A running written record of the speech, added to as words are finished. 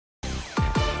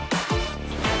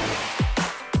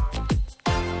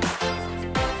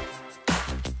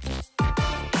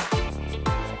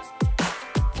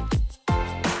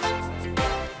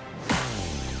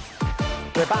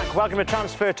Piątek. Welcome to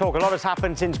Transfer Talk. A lot has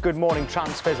happened since Good Morning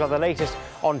Transfers. Well, the latest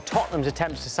on Tottenham's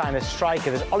attempts to sign a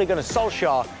striker. There's Ole Gunnar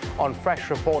Solskjaer on fresh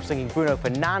reports linking Bruno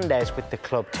Fernandes with the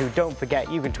club too. Don't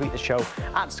forget, you can tweet the show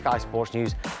at Sky Sports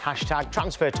News,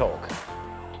 #TransferTalk.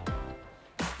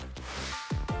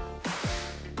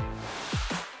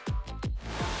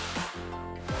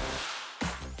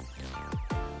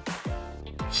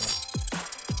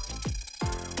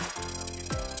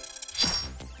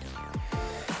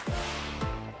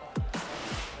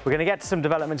 We're going to get to some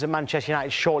developments at Manchester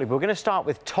United shortly, but we're going to start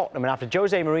with Tottenham. And after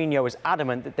Jose Mourinho was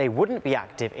adamant that they wouldn't be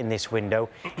active in this window,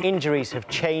 injuries have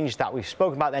changed that. We've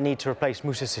spoken about their need to replace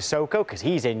Moussa Sissoko because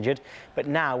he's injured, but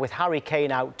now with Harry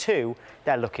Kane out too,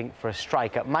 they're looking for a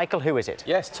striker. Michael, who is it?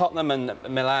 Yes, Tottenham and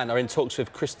Milan are in talks with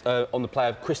on the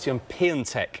player Christian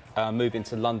Piątek, moving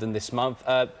to London this month.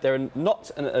 They're not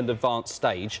at an advanced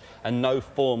stage, and no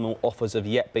formal offers have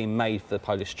yet been made for the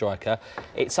Polish striker.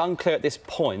 It's unclear at this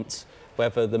point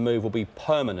whether the move will be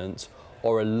permanent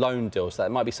or a loan deal. So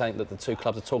that might be something that the two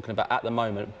clubs are talking about at the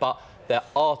moment. But there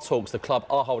are talks, the club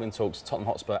are holding talks, Tottenham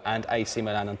Hotspur and AC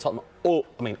Milan, and Tottenham,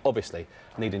 obviously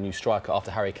need a new striker after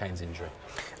Harry Kane's injury.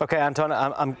 OK, Anton,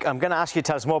 I'm going to ask you to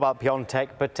tell us more about Piątek,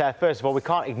 but first of all, we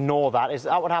can't ignore that. Is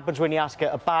that what happens when you ask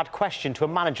a bad question to a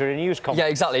manager in a news conference?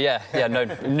 Yeah, exactly, yeah. No,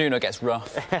 Nuno gets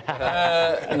rough.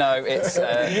 No,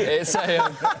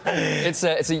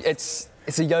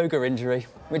 it's a yoga injury,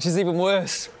 which is even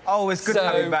worse. Oh, it's good to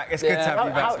have you back. It's good to have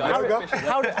you back,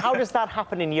 guys. How does that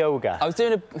happen in yoga? I was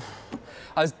going into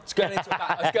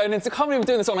I can't believe I'm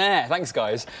doing this on air. Thanks,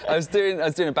 guys. I was doing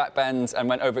a back bend and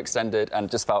went overextended and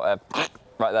just felt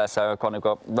right there. So I kind of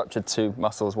got ruptured two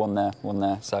muscles, one there.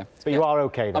 So. But you are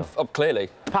OK, though? I'm clearly.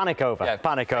 Panic over. Yeah.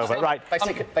 Panic over. Right.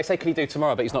 They say, can you do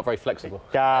tomorrow? But he's not very flexible.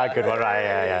 Ah, good one. Right,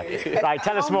 yeah. Right,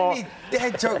 tell us more. How many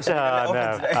dead jokes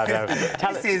I know.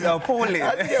 This is appalling.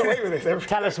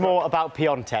 Tell us more about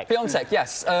Piątek. Piątek,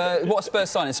 yes. What are Spurs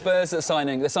signing? Spurs are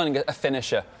signing a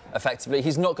finisher. Effectively,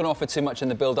 he's not going to offer too much in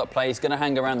the build-up play. He's going to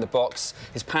hang around the box.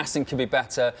 His passing could be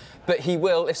better, but he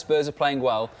will, if Spurs are playing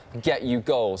well, get you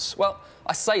goals. Well,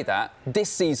 I say that this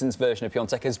season's version of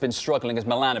Piątek has been struggling, as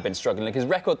Milan have been struggling. His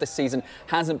record this season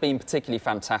hasn't been particularly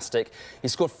fantastic.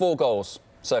 He's scored 4 goals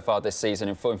so far this season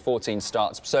in 14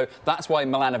 starts. So that's why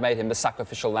Milan have made him the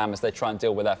sacrificial lamb as they try and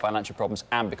deal with their financial problems,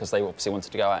 and because they obviously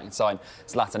wanted to go out and sign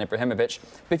Zlatan Ibrahimovic.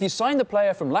 But if you sign the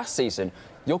player from last season,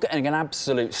 you're getting an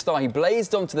absolute star. He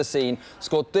blazed onto the scene,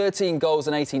 scored 13 goals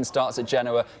and 18 starts at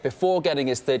Genoa before getting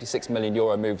his €36 million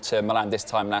move to Milan this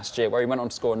time last year, where he went on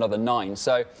to score another 9.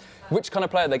 So which kind of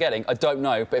player they're getting, I don't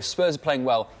know. But if Spurs are playing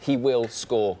well, he will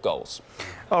score goals.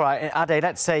 All right, Ade,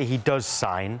 let's say he does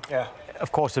sign. Yeah.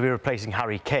 Of course, they'll be replacing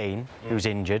Harry Kane, who's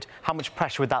injured. How much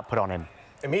pressure would that put on him?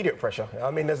 Immediate pressure.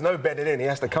 I mean, there's no bedding in. He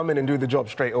has to come in and do the job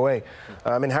straight away.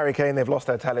 Harry Kane, they've lost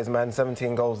their talisman,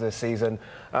 17 goals this season.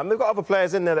 They've got other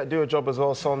players in there that do a job as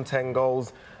well. Son, 10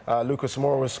 goals. Lucas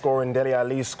Moura is scoring, Dele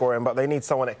Alli's scoring, but they need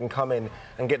someone that can come in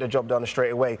and get the job done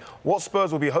straight away. What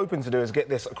Spurs will be hoping to do is get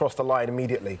this across the line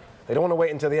immediately. They don't want to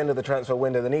wait until the end of the transfer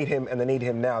window. They need him, and they need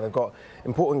him now. They've got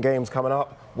important games coming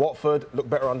up. Watford look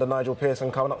better under Nigel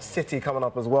Pearson coming up. City coming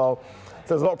up as well.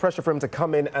 So there's a lot of pressure for him to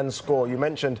come in and score. You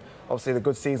mentioned, obviously, the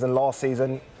good season last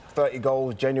season, 30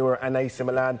 goals, Genoa and AC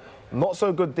Milan. Not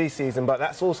so good this season, but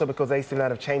that's also because AC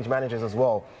Milan have changed managers as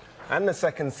well. And the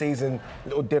second season,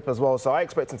 little dip as well. So I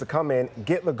expect him to come in,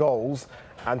 get the goals,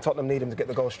 and Tottenham need him to get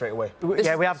the goal straight away.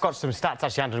 Yeah, we have got some stats,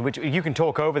 actually, Anton, which you can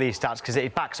talk over these stats because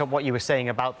it backs up what you were saying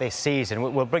about this season.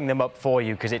 We'll bring them up for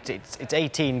you because it's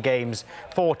 18 games,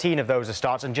 14 of those are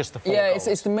starts, and just the 4 goals.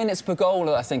 It's the minutes per goal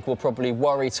that I think will probably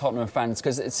worry Tottenham fans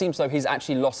because it seems like he's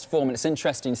actually lost form. And it's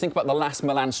interesting. You think about the last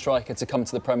Milan striker to come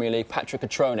to the Premier League, Patrick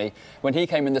Cutrone. When he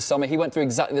came in the summer, he went through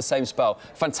exactly the same spell.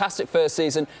 Fantastic first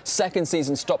season, second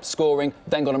season stopped scoring,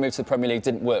 then got to move to the Premier League,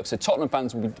 didn't work. So Tottenham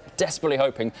fans will be desperately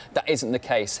hoping that isn't the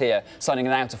case here, signing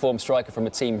an out-of-form striker from a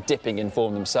team dipping in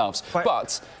form themselves.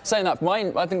 But saying that,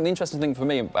 I think the interesting thing for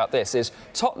me about this is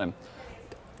Tottenham,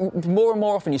 more and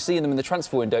more often you see them in the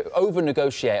transfer window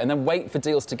over-negotiate and then wait for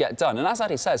deals to get done. And as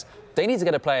Adi says, they need to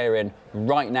get a player in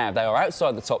right now. They are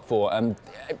outside the top 4 and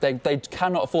they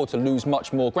cannot afford to lose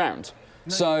much more ground.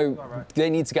 So they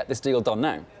need to get this deal done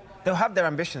now. They'll have their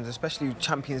ambitions, especially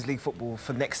Champions League football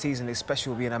for next season,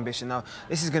 especially will be an ambition. Now,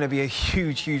 this is going to be a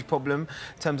huge problem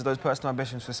in terms of those personal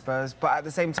ambitions for Spurs. But at the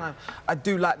same time, I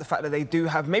do like the fact that they do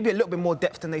have maybe a little bit more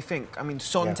depth than they think. I mean,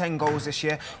 Son, 10 goals this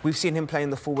year. We've seen him play in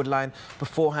the forward line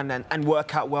beforehand and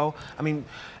work out well. I mean,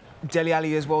 Dele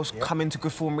Alli as well has come into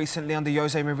good form recently under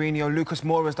Jose Mourinho. Lucas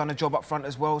Moura has done a job up front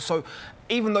as well. So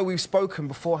even though we've spoken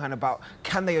beforehand about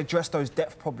can they address those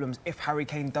depth problems if Harry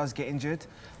Kane does get injured,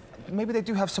 maybe they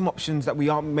do have some options that we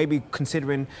aren't maybe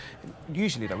considering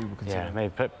usually that we would consider. Yeah,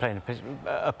 maybe playing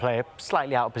a player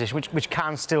slightly out of position, which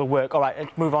can still work. All right,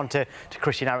 let's move on to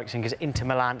Christian Eriksen, because Inter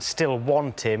Milan still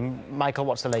want him. Michael,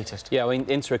 what's the latest? Yeah, I mean,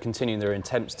 Inter are continuing their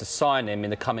attempts to sign him in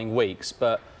the coming weeks,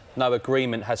 but no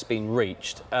agreement has been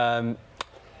reached.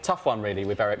 Tough one, really,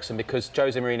 with Eriksen, because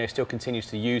Jose Mourinho still continues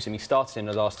to use him. He started in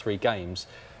the last 3 games.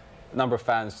 A number of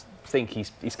fans think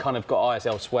he's kind of got eyes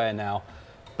elsewhere now.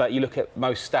 But you look at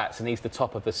most stats and he's the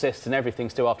top of assists and everything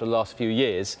still after the last few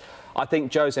years. I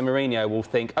think Jose Mourinho will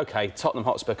think, OK, Tottenham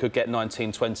Hotspur could get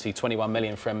 19, 20, 21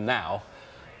 million from him now,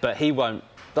 but he won't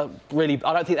really.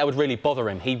 I don't think that would really bother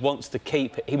him. He would want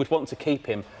to keep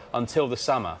him until the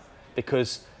summer,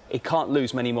 because he can't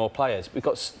lose many more players.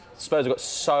 Spurs have got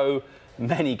so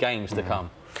many games to come.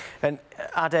 And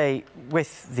Ade,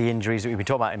 with the injuries that we've been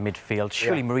talking about in midfield,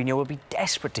 surely Mourinho will be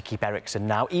desperate to keep Eriksen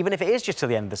now, even if it is just till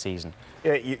the end of the season.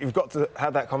 Yeah, you've got to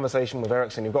have that conversation with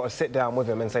Eriksen. You've got to sit down with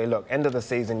him and say, look, end of the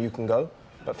season you can go,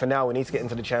 but for now we need to get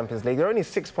into the Champions League. They're only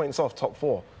 6 points off top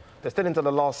 4. They're still into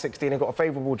the last 16. They've got a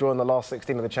favourable draw in the last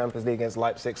 16 of the Champions League against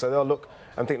Leipzig, so they'll look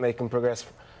and think they can progress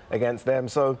against them.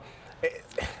 So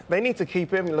they need to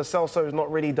keep him. Lo Celso's not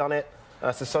really done it.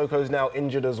 Sissoko's now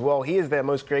injured as well. He is their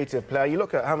most creative player. You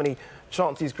look at how many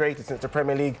chances he's created since the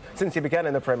Premier League, since he began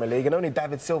in the Premier League, and only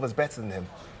David Silva's better than him.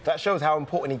 That shows how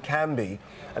important he can be.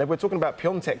 And if we're talking about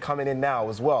Piątek coming in now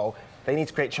as well, they need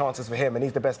to create chances for him, and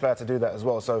he's the best player to do that as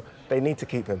well. So they need to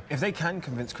keep him. If they can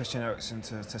convince Christian Eriksen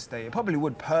to stay, it probably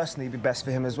would personally be best for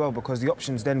him as well, because the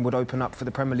options then would open up for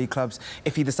the Premier League clubs.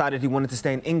 If he decided he wanted to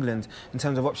stay in England, in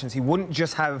terms of options, he wouldn't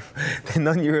just have the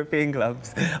non-European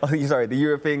clubs. Oh, sorry, the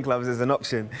European clubs as an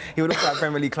option. He would also have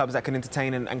Premier League clubs that can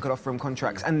entertain and could offer him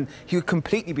contracts. And he would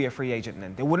completely be a free agent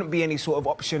then. There wouldn't be any sort of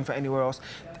option for anywhere else.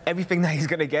 Everything that he's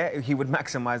going to get, he would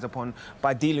maximise upon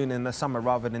by dealing in the summer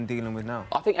rather than dealing with now.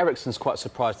 I think Eriksen's quite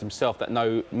surprised himself that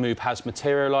no move has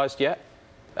materialised yet.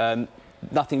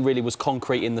 Nothing really was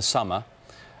concrete in the summer.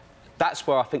 That's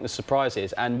where I think the surprise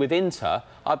is. And with Inter,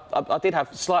 I did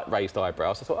have slight raised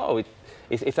eyebrows. I thought, oh,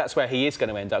 if that's where he is going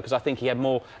to end up, because I think he had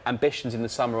more ambitions in the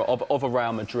summer of a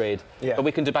Real Madrid. Yeah. But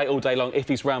we can debate all day long if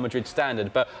he's Real Madrid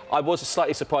standard. But I was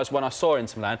slightly surprised when I saw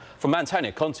Inter Milan. From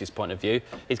Antonio Conte's point of view,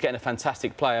 he's getting a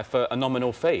fantastic player for a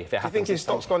nominal fee. If it happens. Do you think his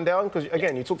stock's gone down? Because,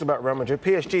 again, you talked about Real Madrid.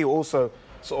 PSG also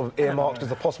sort of earmarked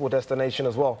as a possible destination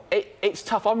as well. It's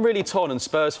tough. I'm really torn, and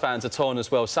Spurs fans are torn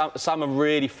as well. Some are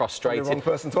really frustrated. You're the wrong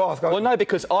person to ask. Well, no,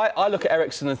 because I look at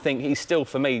Eriksen and think he's still,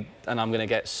 for me, and I'm going to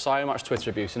get so much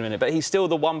Twitter abuse in a minute, but he's still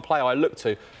the one player I look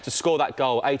to score that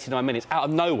goal, 89 minutes, out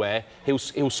of nowhere, he'll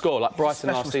score, like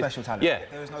Brighton last season. Special talent. Yeah.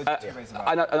 There is no two ways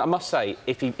about it. I must say,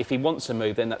 if he wants to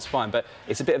move, then that's fine, but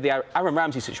it's a bit of the Aaron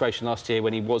Ramsey situation last year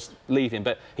when he was leaving,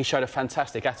 but he showed a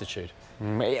fantastic attitude.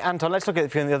 Anton, let's look at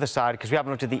it from the other side, because we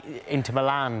haven't looked at the Inter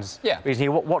Milan's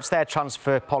reasoning. What's their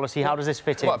transfer policy? How does this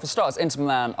fit in? Well, for starters, Inter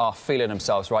Milan are feeling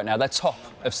themselves right now. They're top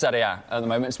of Serie A at the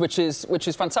moment, which is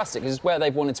fantastic. This is where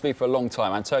they've wanted to be for a long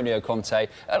time. Antonio Conte,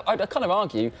 I'd kind of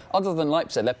argue, other than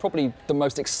Leipzig, they're probably the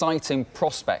most exciting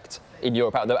prospect in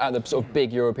Europe out of the sort of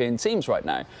big European teams right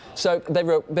now. So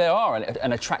they are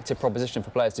an attractive proposition for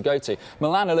players to go to. Inter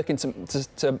Milan are looking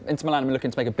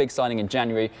to make a big signing in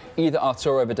January, either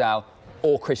Arturo Vidal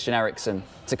or Christian Eriksen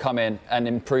to come in and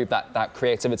improve that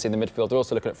creativity in the midfield. They're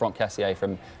also looking at Franck Kessié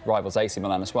from rivals AC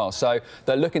Milan as well. So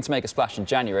they're looking to make a splash in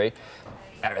January.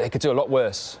 They could do a lot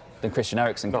worse than Christian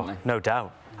Eriksen, couldn't they? No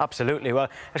doubt. Absolutely. Well,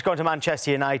 let's go on to Manchester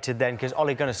United then, because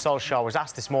Ole Gunnar Solskjaer was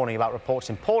asked this morning about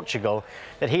reports in Portugal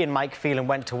that he and Mike Phelan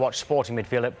went to watch Sporting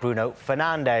midfielder Bruno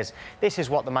Fernandes. This is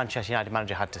what the Manchester United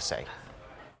manager had to say.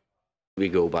 We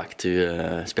go back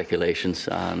to speculations,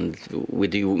 and we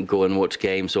do go and watch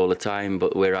games all the time,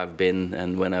 but where I've been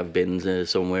and when I've been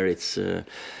somewhere, it's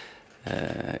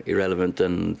irrelevant,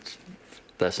 and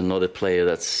there's another player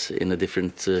that's in a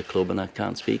different club and I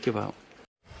can't speak about.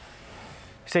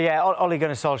 So yeah, Ole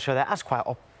Gunnar Solskjaer there, as quite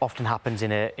often happens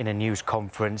in a news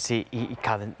conference, he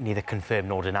kind of neither confirmed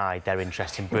nor denied their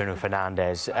interest in Bruno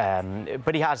Fernandes,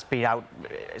 but he has been out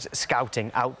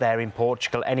scouting out there in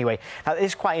Portugal anyway. Now,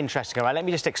 it's quite interesting, all right? Let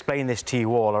me just explain this to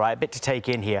you all, all right? A bit to take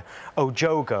in here. O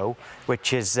Jogo,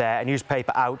 which is a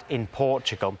newspaper out in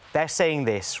Portugal, they're saying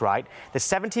this, right? There's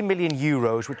 70 million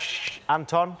euros, which,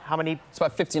 Anton, how many? It's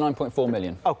about 59.4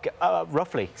 million. Okay,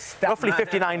 roughly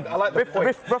 59. I like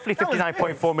roughly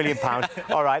 59.4 million pounds.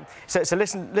 All right. So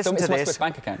listen to this. My Swiss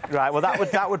bank account. Right. Well,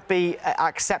 that would be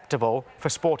acceptable for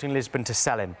Sporting Lisbon to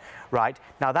sell him. Right.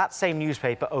 Now that same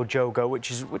newspaper, O Jogo,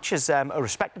 which is a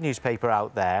respected newspaper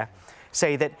out there,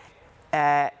 say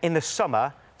that in the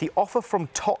summer the offer from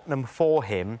Tottenham for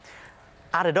him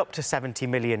added up to 70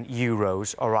 million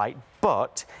euros, all right,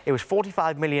 but it was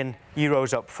 45 million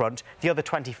euros up front, the other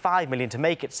 25 million to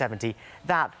make it 70.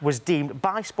 That was deemed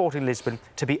by Sporting Lisbon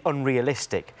to be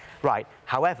unrealistic. Right,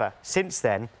 however, since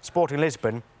then, Sporting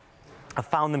Lisbon have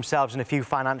found themselves in a few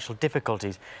financial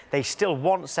difficulties. They still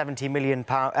want 70 million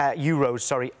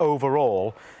euros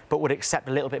overall, but would accept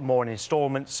a little bit more in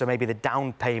instalments, so maybe the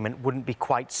down payment wouldn't be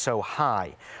quite so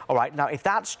high. All right, now, if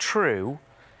that's true,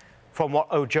 from what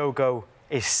Ojogo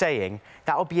is saying,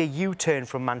 that would be a U-turn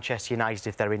from Manchester United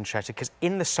if they're interested, because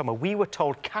in the summer we were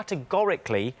told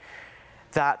categorically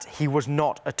that he was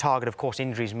not a target. Of course,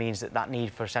 injuries means that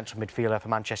need for a central midfielder for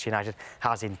Manchester United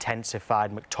has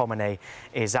intensified. McTominay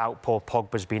is out. Paul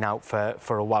Pogba's been out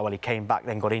for a while. Well, he came back,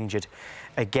 then got injured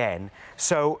again.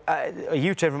 So a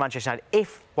U-turn from Manchester United,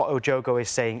 if what Ojogo is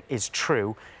saying is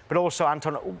true. But also,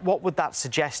 Anton, what would that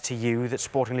suggest to you that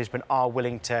Sporting Lisbon are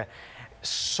willing to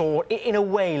in a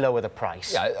way lower the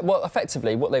price? Yeah, well,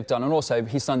 effectively what they've done, and also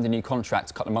he signed a new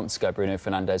contract a couple of months ago, Bruno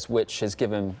Fernandes, which has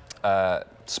given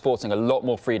Sporting a lot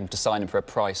more freedom to sign him for a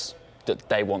price that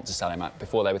they want to sell him at.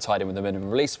 Before, they were tied in with a minimum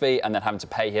release fee and then having to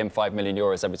pay him €5 million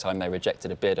every time they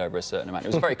rejected a bid over a certain amount. It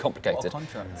was very complicated.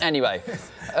 Anyway,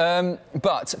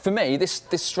 but for me, this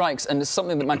strikes, and it's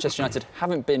something that Manchester United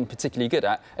haven't been particularly good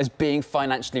at, as being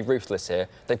financially ruthless here.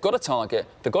 They've got a target,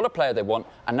 they've got a player they want,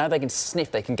 and now they can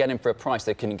sniff, they can get him for a price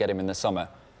they couldn't get him in the summer.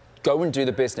 Go and do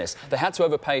the business. They had to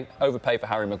overpay for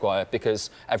Harry Maguire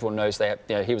because everyone knows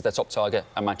he was their top target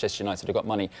and Manchester United have got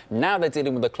money. Now they're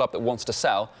dealing with a club that wants to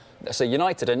sell. So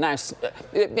United are now,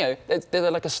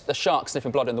 they're like a shark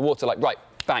sniffing blood in the water. Like, right,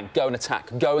 bang, go and attack,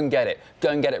 go and get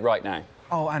it right now.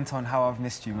 Oh, Anton, how I've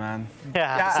missed you, man.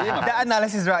 Yeah. That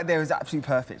analysis right there is absolutely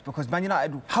perfect, because Man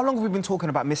United, how long have we been talking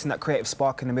about missing that creative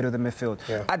spark in the middle of the midfield?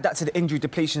 Yeah. Add that to the injury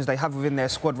depletions they have within their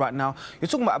squad right now. You're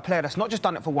talking about a player that's not just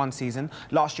done it for one season.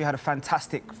 Last year had a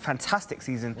fantastic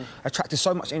season, attracted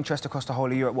so much interest across the whole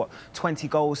of Europe. 20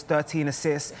 goals, 13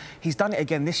 assists. He's done it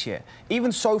again this year.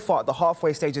 Even so far at the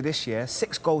halfway stage of this year,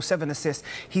 6 goals, 7 assists.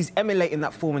 He's emulating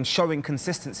that form and showing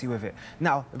consistency with it.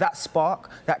 Now, that spark,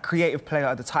 that creative player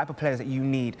are the type of players that you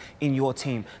need in your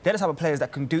team. They're the type of players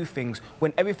that can do things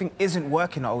when everything isn't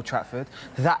working at Old Trafford.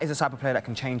 That is the type of player that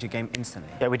can change a game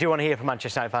instantly. Yeah, we do want to hear from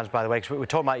Manchester United fans, by the way, because we're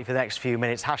talking about you for the next few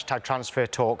minutes. Hashtag transfer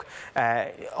talk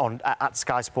at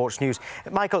Sky Sports News.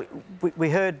 Michael,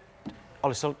 we heard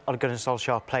Ole Gunnar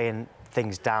Solskjaer playing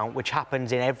things down, which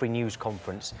happens in every news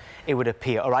conference, it would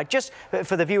appear. All right, just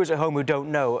for the viewers at home who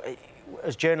don't know,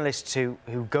 as journalists who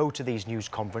go to these news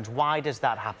conferences, why does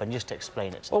that happen? Just to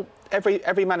explain it. Well,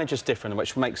 every manager's different,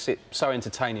 which makes it so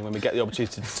entertaining when we get the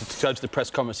opportunity to go to the press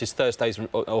conferences Thursdays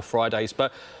or Fridays.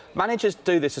 But managers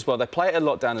do this as well. They play it a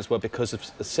lot down as well because of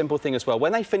a simple thing as well.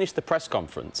 When they finish the press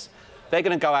conference, they're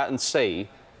going to go out and see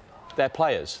their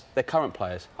players, their current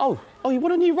players. Oh, you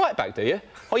want a new right-back, do you?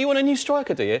 Oh, you want a new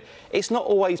striker, do you? It's not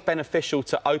always beneficial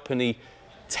to openly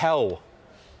tell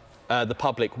the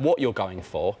public what you're going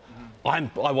for. I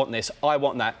want this, I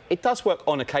want that. It does work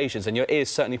on occasions, and your ears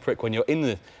certainly prick when you're in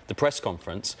the press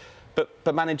conference,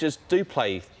 but managers do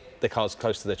play the cards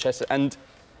close to their chest, and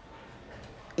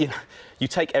you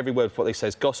take every word of what they say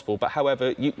as gospel, but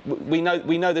however, we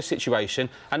know the situation,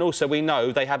 and also we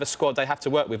know they have a squad they have to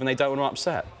work with and they don't want to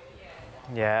upset.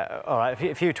 Yeah, all right,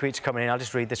 a few tweets coming in. I'll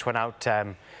just read this one out.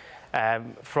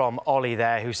 From Ollie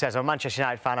there, who says, I'm a Manchester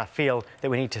United fan, I feel that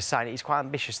we need to sign, he's quite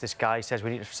ambitious, this guy, he says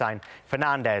we need to sign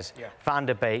Fernandes, Van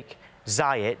der Beek,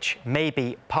 Ziyech,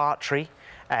 maybe Partey,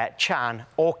 Chan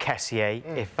or Kessié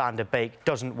if Van der Beek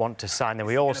doesn't want to sign. Then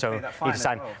we also need to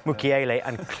sign Mukiele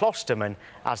and Klosterman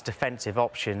as defensive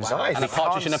options. Wow. And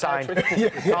he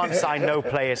can't sign no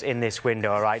players in this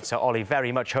window, all right? So Ollie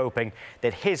very much hoping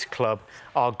that his club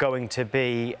are going to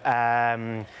be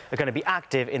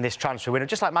active in this transfer window,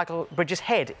 just like Michael Bridges'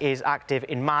 head is active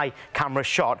in my camera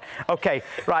shot. OK,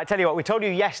 right, I tell you what, we told you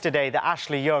yesterday that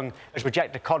Ashley Young has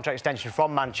rejected a contract extension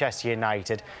from Manchester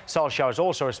United. Solskjaer has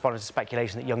also responded to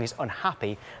speculation that Young is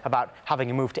unhappy about having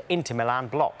a move to Inter Milan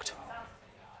blocked.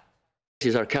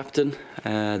 He's our captain.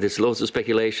 There's loads of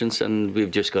speculations, and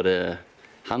we've just got to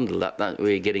handle that.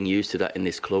 We're getting used to that in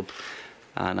this club,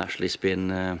 and Ashley's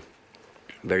been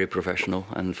very professional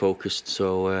and focused,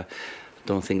 so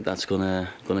don't think that's gonna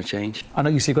change. I know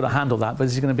you say you've got to handle that, but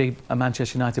is he going to be a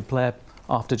Manchester United player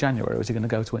after January, or is he going to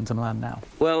go to Inter Milan now?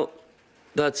 Well,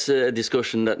 that's a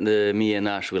discussion that me and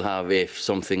Ash will have if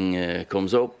something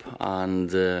comes up,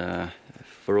 and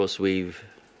for us, we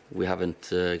haven't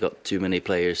got too many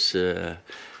players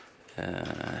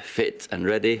fit and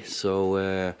ready,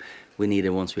 so we need it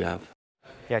once we have.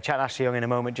 Yeah, chat to Ashley Young in a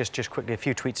moment. Just quickly, a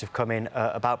few tweets have come in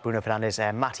about Bruno Fernandes.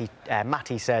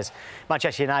 Matty says,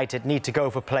 Manchester United need to go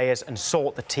for players and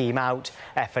sort the team out.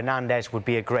 Fernandes would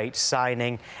be a great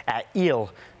signing.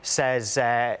 Eel says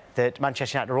that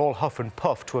Manchester United are all huff and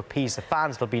puff to appease the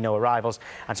fans. There'll be no arrivals.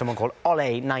 And someone called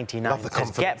Ole99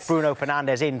 says, get Bruno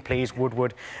Fernandes in, please.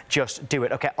 Woodward, just do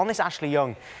it. OK, on this Ashley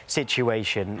Young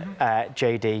situation,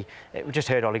 JD, we just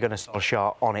heard Ole Gunnar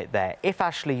Solskjaer on it there. If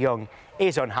Ashley Young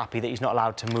is unhappy that he's not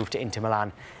allowed to move to Inter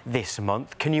Milan this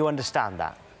month, can you understand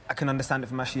that? I can understand it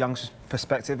from Ashley Young's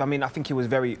perspective. I mean, I think he was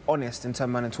very honest in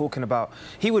terms of talking about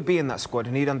he would be in that squad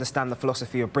and he'd understand the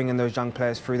philosophy of bringing those young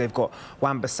players through. They've got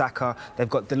Wan-Bissaka, they've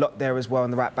got Delot there as well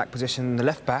in the right-back position, the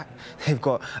left-back. They've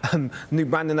got new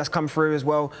Brandon that's come through as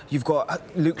well. You've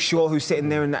got Luke Shaw who's sitting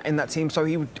there in that team. So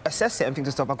he would assess it and think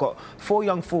to stuff. I've got 4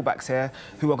 young fullbacks here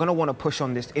who are going to want to push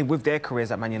on this with their careers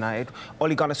at Man United.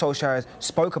 Ole Gunnar Solskjaer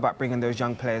spoke about bringing those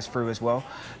young players through as well.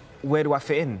 Where do I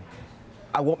fit in?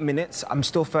 I want minutes. I'm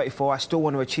still 34. I still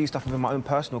want to achieve stuff within my own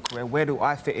personal career. Where do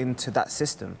I fit into that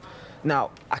system?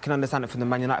 Now, I can understand it from the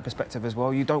Man United perspective as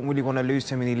well. You don't really want to lose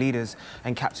too many leaders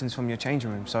and captains from your changing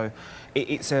room. So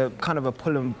it's a kind of a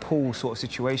pull and pull sort of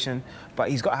situation. But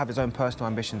he's got to have his own personal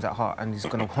ambitions at heart. And he's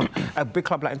going to want a big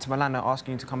club like Inter Milan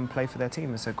asking you to come and play for their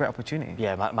team. It's a great opportunity.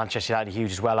 Yeah, Manchester United are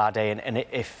huge as well, are they? And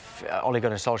if Ole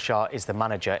Gunnar Solskjaer is the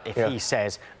manager, if he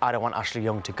says, I don't want Ashley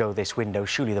Young to go this window,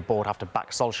 surely the board have to back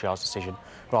Solskjaer's decision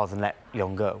rather than let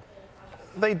Young go.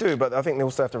 They do, but I think they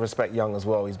also have to respect Young as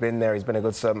well. He's been there, he's been a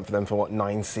good servant for them for,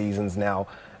 9 seasons now.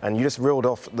 And you just reeled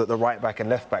off the right-back and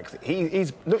left-backs.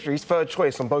 He's literally his third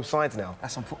choice on both sides now.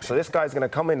 That's unfortunate. So this guy's going to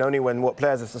come in only when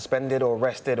players are suspended or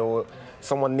rested or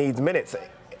someone needs minutes.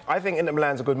 I think Inter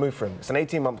Milan's a good move for him. It's an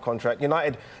 18-month contract.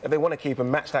 United, if they want to keep him,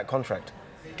 match that contract.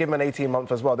 Give him an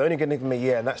 18-month as well. They're only going to give him a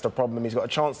year, and that's the problem. He's got a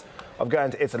chance of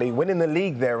going to Italy, winning the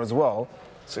league there as well.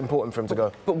 It's important for him to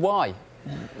go. But why?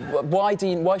 Why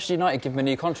should United give him a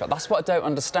new contract? That's what I don't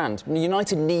understand.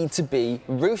 United need to be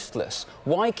ruthless.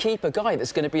 Why keep a guy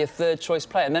that's going to be a third-choice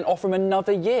player and then offer him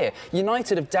another year?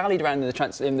 United have dallied around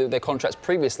in their contracts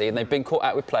previously, and they've been caught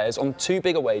out with players on 2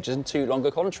 bigger wages and 2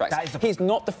 longer contracts. He's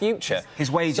not the future.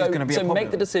 His wage is going to be a problem. So make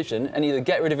the decision and either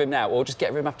get rid of him now or just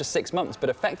get rid of him after 6 months.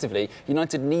 But effectively,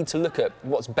 United need to look at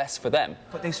what's best for them.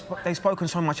 But they've spoken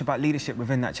so much about leadership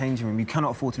within that changing room. You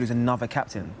cannot afford to lose another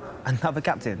captain. Another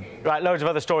captain. Right, loads of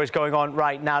other stories going on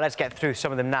right now. Let's get through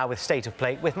some of them now with State of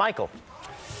Play with Michael.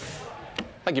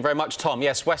 Thank you very much, Tom.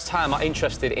 Yes, West Ham are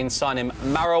interested in signing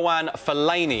Marouane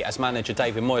Fellaini as manager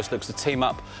David Moyes looks to team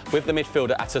up with the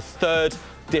midfielder at a 3rd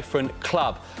different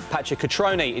club. Patrick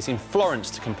Cutrone is in Florence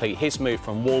to complete his move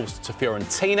from Wolves to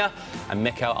Fiorentina, and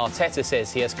Mikel Arteta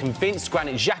says he has convinced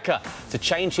Granit Xhaka to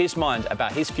change his mind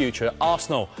about his future at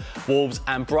Arsenal. Wolves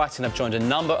and Brighton have joined a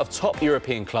number of top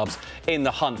European clubs in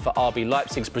the hunt for RB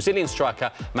Leipzig's Brazilian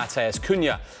striker Matheus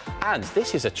Cunha. And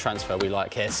this is a transfer we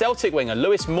like here. Celtic winger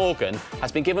Lewis Morgan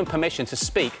has been given permission to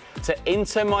speak to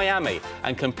Inter Miami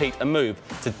and compete a move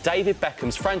to David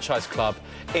Beckham's franchise club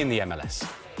in the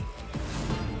MLS.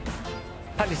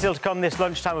 Plenty still to come this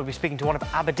lunchtime. We'll be speaking to one of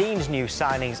Aberdeen's new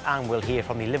signings, and we'll hear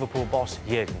from the Liverpool boss,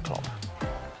 Jurgen Klopp.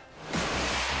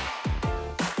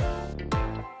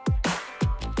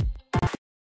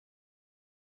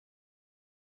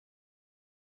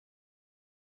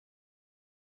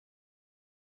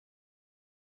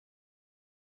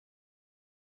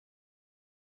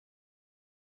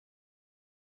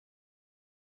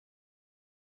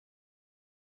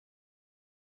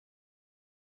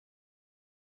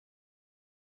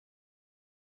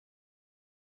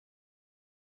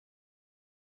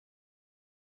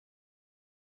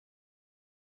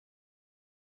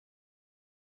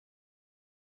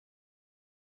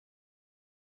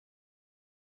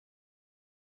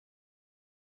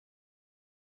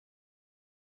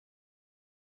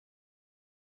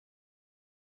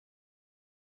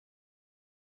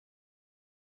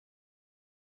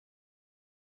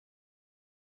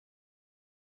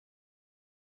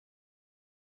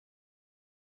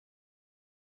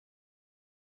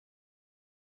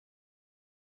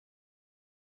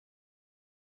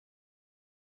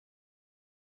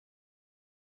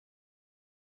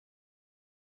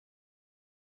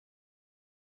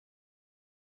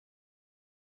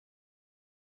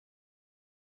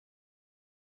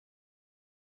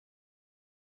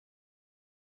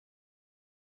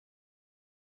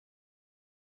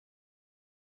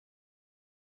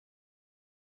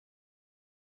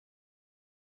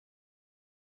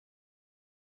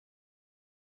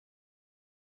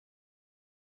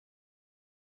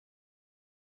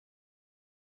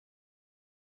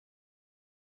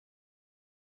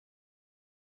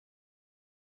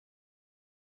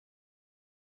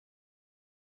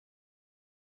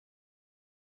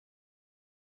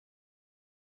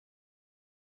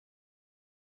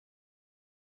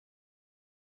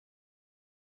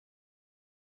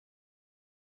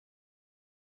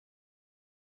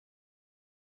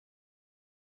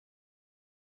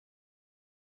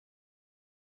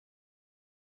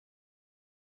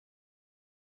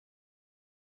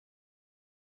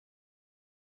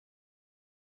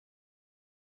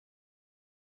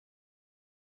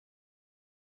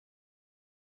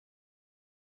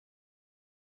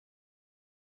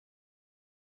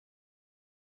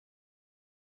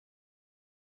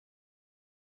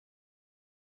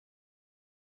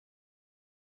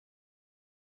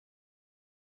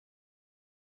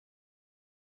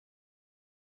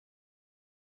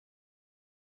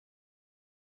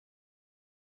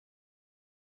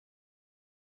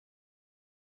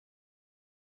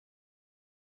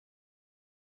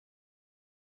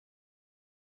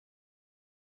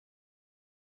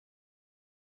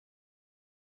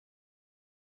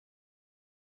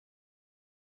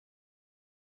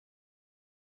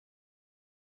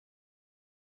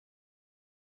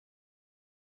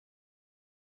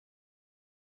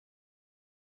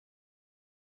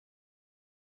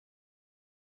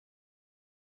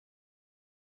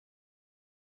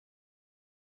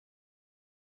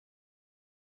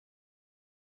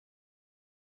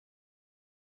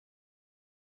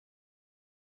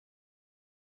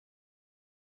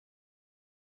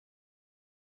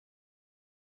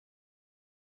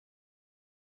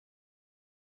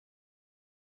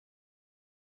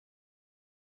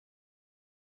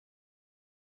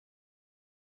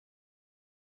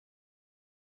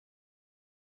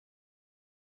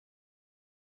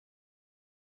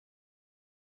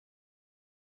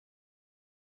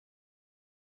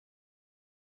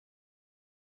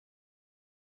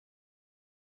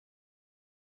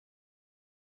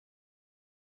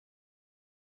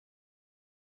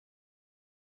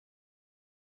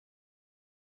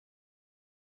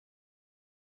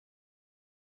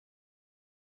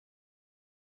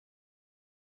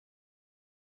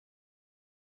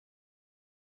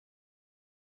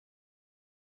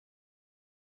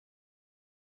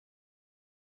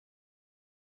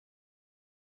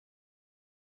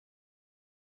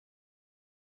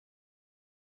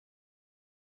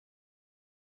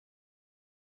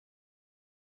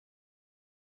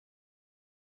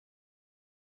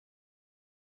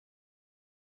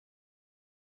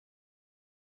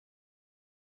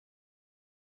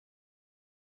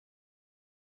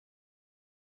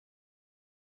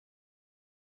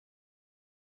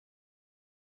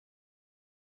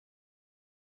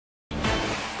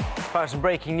 Some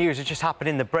breaking news. It just happened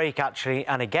in the break, actually,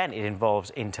 and again, it involves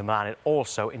Inter Milan. It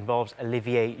also involves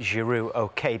Olivier Giroud,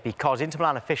 OK, because Inter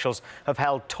Milan officials have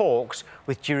held talks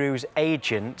with Giroud's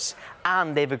agents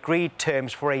and they've agreed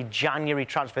terms for a January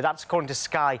transfer. That's according to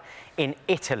Sky in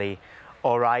Italy.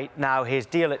 All right, now his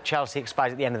deal at Chelsea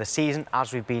expires at the end of the season,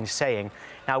 as we've been saying.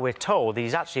 Now we're told that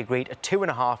he's actually agreed a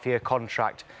 2.5-year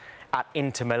contract at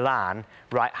Inter Milan,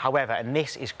 right? However, and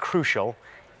this is crucial,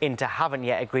 Inter haven't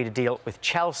yet agreed a deal with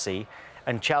Chelsea,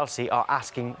 and Chelsea are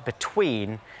asking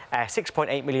between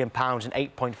 £6.8 million and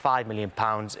 £8.5 million.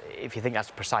 If you think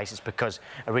that's precise, it's because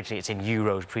originally it's in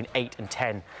euros, between 8 and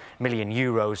 10 million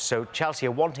euros. So Chelsea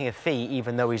are wanting a fee,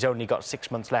 even though he's only got 6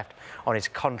 months left on his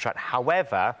contract.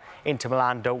 However, Inter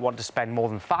Milan don't want to spend more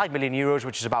than 5 million euros,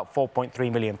 which is about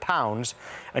 £4.3 million.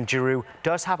 And Giroud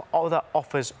does have other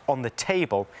offers on the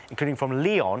table, including from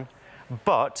Lyon,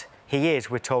 but he is,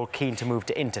 we're told, keen to move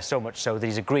to Inter, so much so that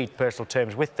he's agreed personal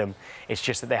terms with them. It's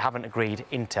just that they haven't agreed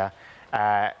Inter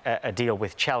a deal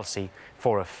with Chelsea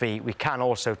for a fee. We can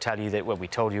also tell you that, well, we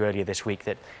told you earlier this week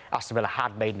that Aston Villa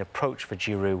had made an approach for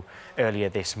Giroud earlier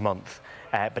this month,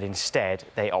 but instead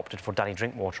they opted for Danny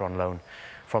Drinkwater on loan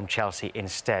from Chelsea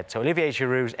instead. So Olivier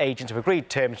Giroud's agents have agreed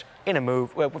terms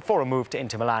for a move to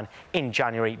Inter Milan in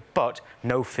January, but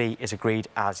no fee is agreed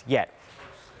as yet.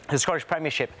 The Scottish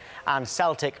Premiership and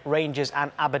Celtic, Rangers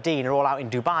and Aberdeen are all out in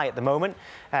Dubai at the moment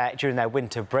during their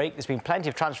winter break. There's been plenty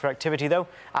of transfer activity, though.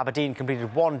 Aberdeen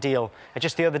completed one deal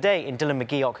just the other day in Dylan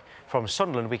McGeoch from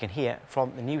Sunderland. We can hear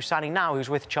from the new signing now, who's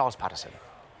with Charles Patterson.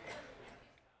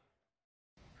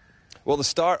 Well, the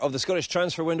start of the Scottish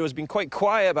transfer window has been quite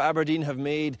quiet, but Aberdeen have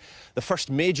made the first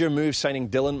major move, signing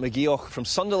Dylan McGeoch from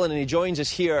Sunderland, and he joins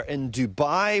us here in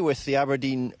Dubai with the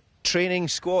Aberdeen training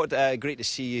squad. Great to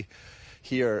see you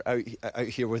here, out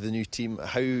here with the new team.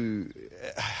 How do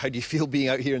you feel being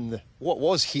out here in what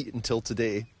was heat until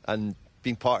today and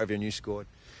being part of your new squad?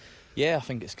 Yeah, I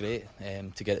think it's great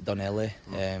to get it done early.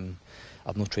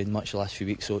 I've not trained much the last few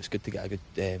weeks, so it's good to get a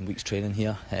good week's training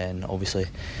here. And obviously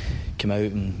came out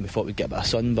and we thought we'd get a bit of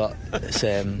sun, but it's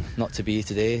not to be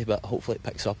today, but hopefully it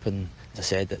picks up. And as I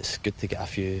said, it's good to get a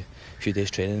few days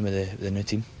training with the new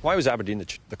team. Why was Aberdeen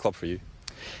the club for you?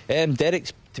 Derek,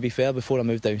 to be fair, before I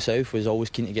moved down south, was always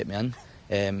keen to get me in.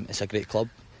 It's a great club,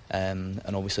 and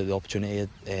obviously the opportunity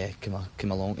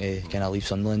came along to kind of leave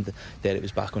Sunderland. Derek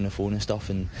was back on the phone and stuff,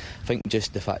 and I think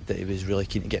just the fact that he was really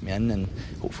keen to get me in, and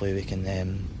hopefully we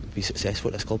can be successful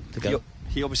at this club together.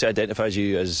 He obviously identifies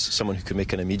you as someone who can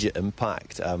make an immediate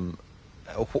impact.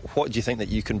 What do you think that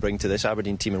you can bring to this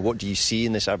Aberdeen team, and what do you see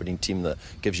in this Aberdeen team that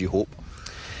gives you hope?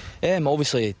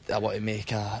 Obviously I want to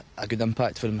make a good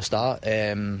impact from the start.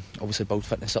 Obviously build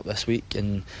fitness up this week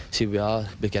and see where we are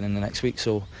beginning the next week.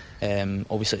 So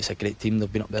obviously it's a great team.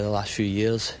 They've been up there the last few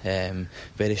years.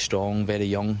 Very strong, very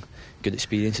young, good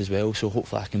experience as well. So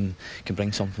hopefully I can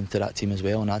bring something to that team as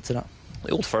well and add to that.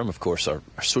 The Old Firm, of course, are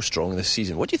so strong this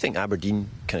season. What do you think Aberdeen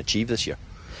can achieve this year?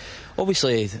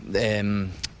 Obviously they're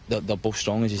both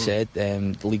strong, as you said.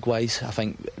 League-wise, I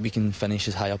think we can finish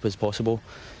as high up as possible.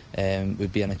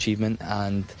 Would be an achievement,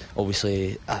 and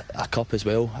obviously a cup as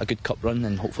well, a good cup run,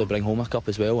 and hopefully bring home a cup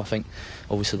as well. I think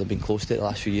obviously they've been close to it the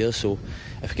last few years, so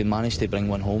if we can manage to bring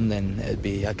one home, then it'd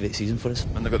be a great season for us.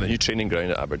 And they've got the new training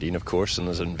ground at Aberdeen, of course, and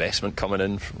there's investment coming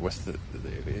in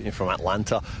from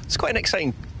Atlanta. It's quite an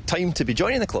exciting time to be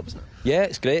joining the club, isn't it? Yeah,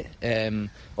 it's great.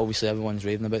 Obviously everyone's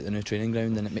raving about the new training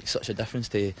ground, and it makes such a difference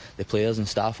to the players and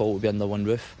staff all to be under one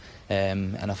roof.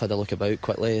 And I've had a look about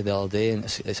quickly the other day, and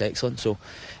it's excellent. So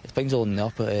things are on the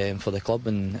up for the club,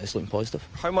 and it's looking positive.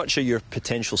 How much are your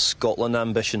potential Scotland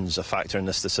ambitions a factor in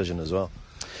this decision as well?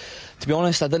 To be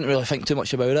honest, I didn't really think too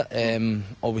much about it.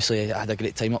 Obviously I had a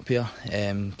great time up here,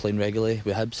 playing regularly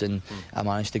with Hibs, and I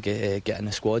managed to get in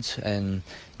the squads, and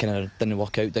kind of didn't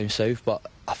work out down south, but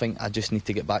I think I just need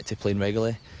to get back to playing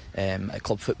regularly at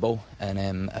club football,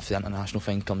 and if the international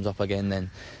thing comes up again, then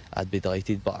I'd be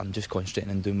delighted, but I'm just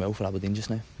concentrating and doing well for Aberdeen just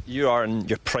now. You are in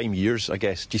your prime years, I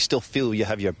guess. Do you still feel you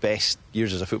have your best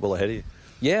years as a footballer ahead of you?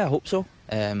 Yeah, I hope so.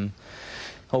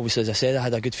 Obviously, as I said, I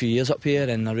had a good few years up here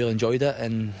and I really enjoyed it,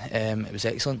 and it was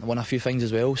excellent. I won a few things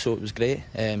as well, so it was great.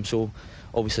 So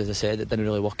obviously, as I said, it didn't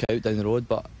really work out down the road,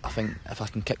 but I think if I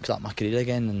can kick-start my career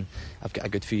again, and I've got a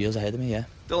good few years ahead of me, yeah.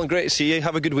 Dylan, great to see you.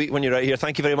 Have a good week when you're out here.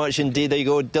 Thank you very much indeed. There you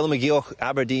go, Dylan McGeoch,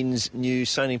 Aberdeen's new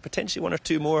signing. Potentially one or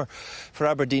two more for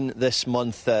Aberdeen this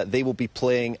month. They will be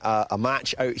playing a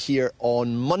match out here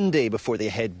on Monday before they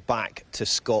head back to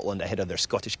Scotland ahead of their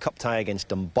Scottish Cup tie against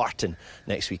Dumbarton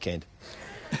next weekend.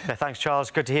 Yeah, thanks,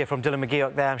 Charles. Good to hear from Dylan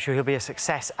McGeoch there. I'm sure he'll be a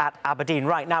success at Aberdeen.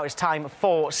 Right, now it's time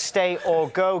for Stay or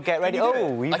Go. Get ready.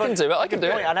 Oh, I can do it. I can do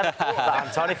it. I never thought of that,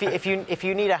 Anton. If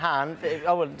you need a hand,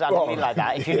 oh, I don't mean like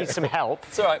that. If you need some help,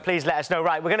 it's all right. Please let us know.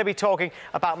 Right, we're going to be talking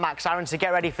about Max Aarons. So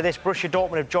get ready for this. Borussia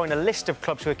Dortmund have joined a list of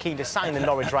clubs who are keen to sign the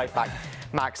Norwich right back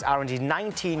Max Aarons. He's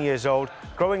 19 years old.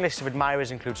 Growing list of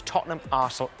admirers includes Tottenham,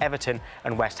 Arsenal, Everton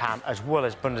and West Ham, as well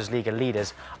as Bundesliga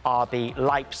leaders RB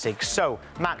Leipzig. So,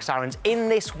 Max Aarons, in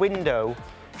this window,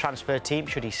 transfer team,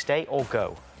 should he stay or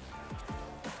go?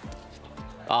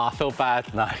 Oh, I feel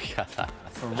bad. No.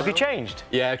 Have you changed?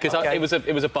 Yeah, because okay.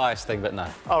 it was a biased thing, but no.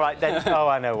 All right then. Oh,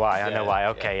 I know why. I know why.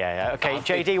 Okay, yeah. Okay,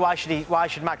 JD, why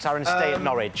should Max Aarons stay at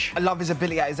Norwich? I love his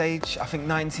ability at his age. I think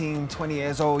 19, 20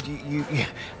 years old.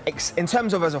 In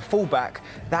terms of as a fullback,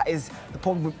 that is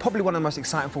probably one of the most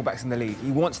exciting fullbacks in the league. He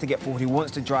wants to get forward. He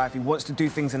wants to drive. He wants to do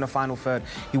things in the final third.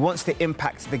 He wants to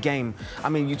impact the game. I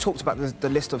mean, you talked about the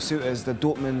list of suitors, the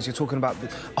Dortmunds. You're talking about the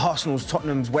Arsenal's,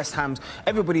 Tottenham's, West Ham's.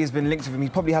 Everybody has been linked with him. He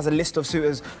probably has a list of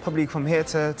suitors, probably from here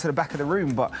to the back of the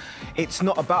room, but it's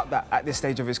not about that at this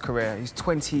stage of his career. He's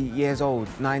 20 years old,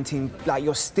 19, like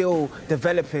you're still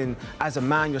developing as a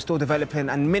man, you're still developing,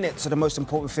 and minutes are the most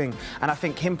important thing. And I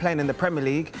think him playing in the Premier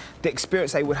League, the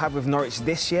experience that he would have with Norwich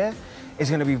this year is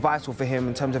going to be vital for him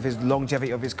in terms of his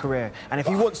longevity of his career. And if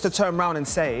he wants to turn around and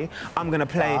say, I'm going to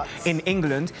play in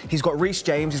England, he's got Reece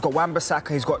James, he's got Wan-Bissaka,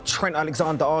 he's got Trent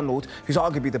Alexander-Arnold, who's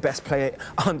arguably the best player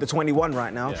under 21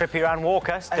 right now. Yeah. Trippier and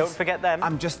Walker, don't forget them.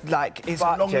 I'm just like, it's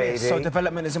a long list, so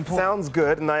development is important. Sounds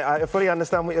good, and I fully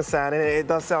understand what you're saying, and it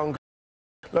does sound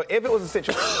good. Look, if it was a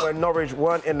situation where Norwich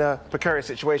weren't in the precarious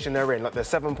situation they're in, like they're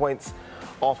 7 points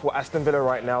off what Aston Villa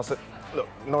right now, so look,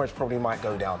 Norwich probably might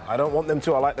go down. I don't want them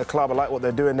to. I like the club. I like what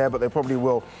they're doing there, but they probably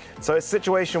will. So it's a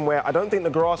situation where I don't think the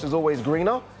grass is always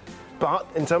greener, but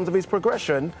in terms of his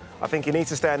progression, I think he needs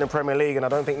to stay in the Premier League, and I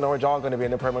don't think Norwich are going to be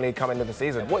in the Premier League coming into the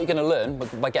season. What you're going to learn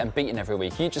by getting beaten every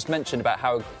week, you just mentioned about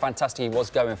how fantastic he was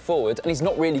going forward, and he's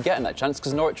not really getting that chance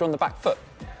because Norwich are on the back foot.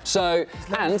 So,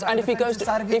 and if he goes to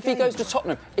Tottenham,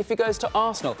 if he goes to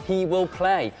Arsenal, he will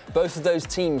play. Both of those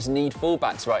teams need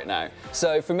fullbacks right now.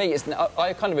 So for me,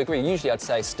 I kind of agree. Usually I'd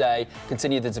say stay,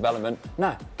 continue the development.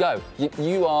 No, go.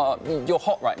 You're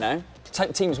hot right now.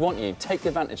 Teams want you. Take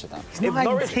advantage of that. He's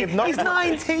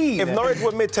 19. If Norwich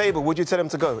were mid-table, would you tell him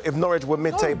to go? If Norwich were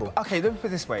mid-table? No, OK, let me put it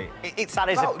this way.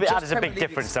 That is a big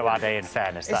difference, though, Ade, in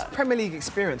fairness. It's Premier League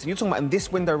experience. And you're talking about in this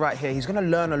window right here, he's going to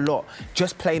learn a lot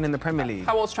just playing in the Premier League.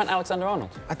 How old's Trent Alexander-Arnold?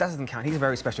 That doesn't count. He's a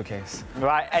very special case.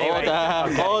 Right, anyway.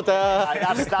 Order.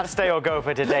 That's Stay or Go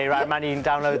for today, right, man? You can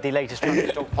download the latest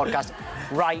podcast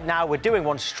right now. We're doing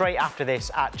one straight after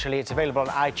this, actually. It's available on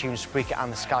iTunes, Spreaker and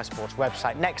the Sky Sports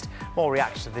website. Next, more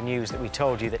reactions to the news that we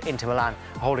told you that Inter Milan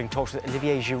are holding talks with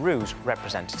Olivier Giroud's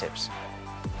representatives.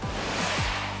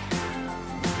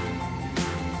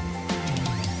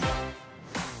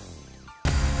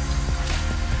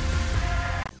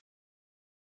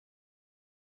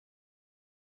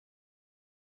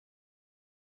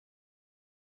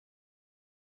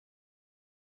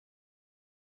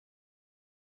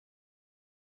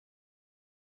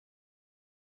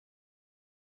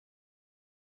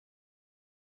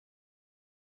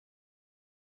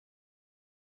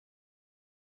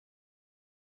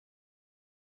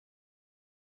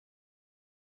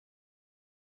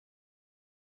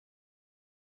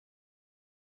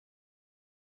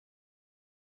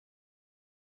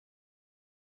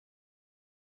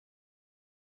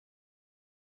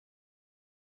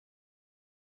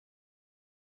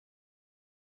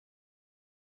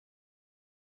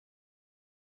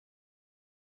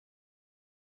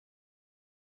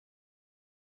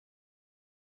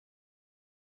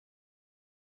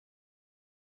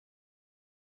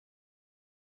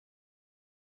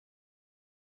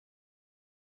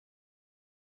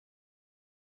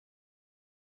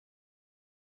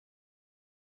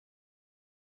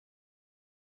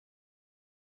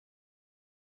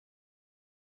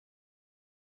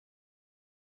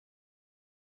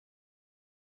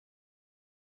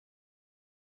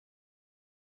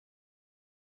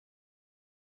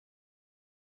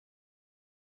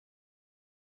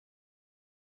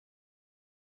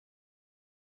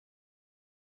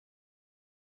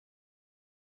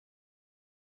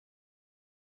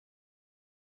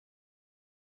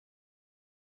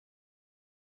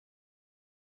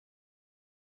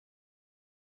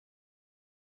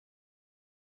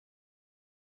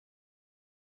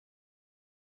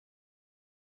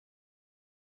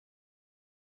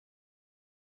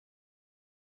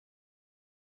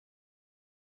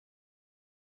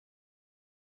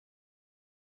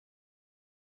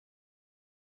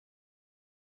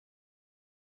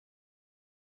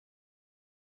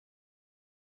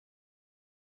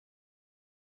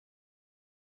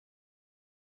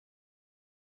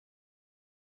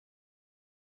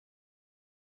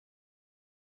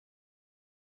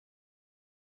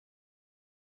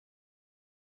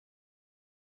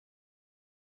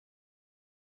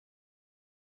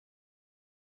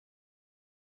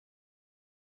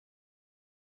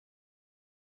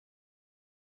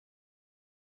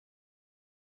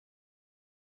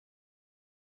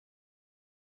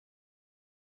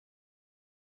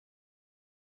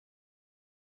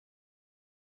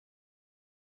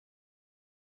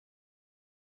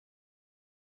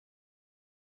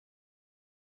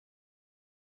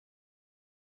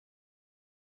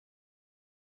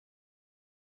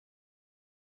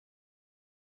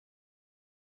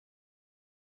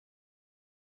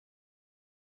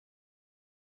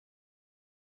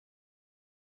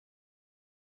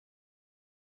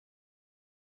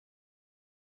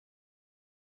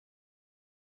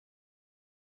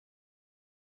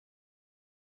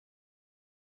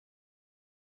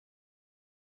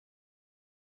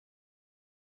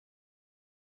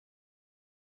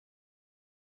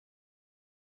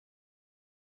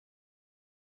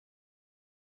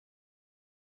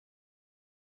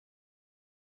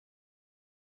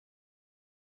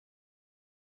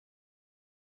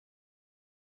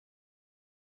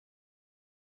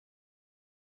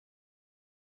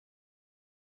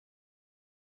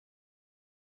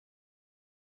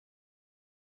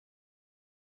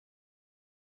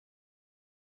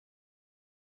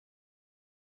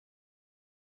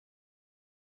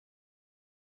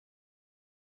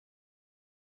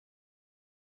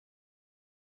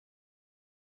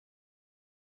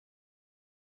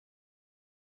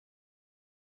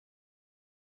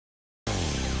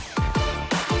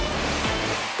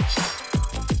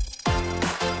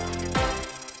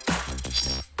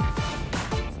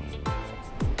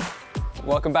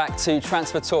 Welcome back to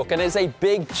Transfer Talk, and it is a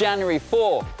big January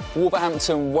for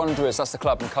Wolverhampton Wanderers. That's the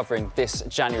club I'm covering this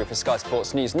January for Sky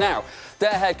Sports News. Now,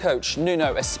 their head coach,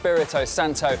 Nuno Espirito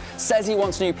Santo, says he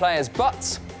wants new players,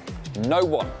 but no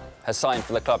one has signed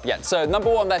for the club yet. So, number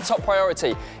one, their top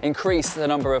priority, increase the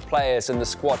number of players in the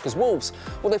squad, because Wolves,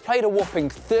 well, they've played a whopping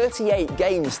 38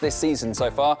 games this season so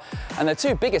far, and their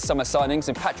two biggest summer signings,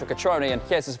 in Patrick Cutrone and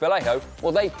Jesus Vallejo,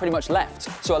 well, they've pretty much left.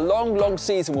 So a long, long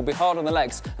season will be hard on the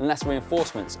legs unless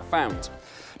reinforcements are found.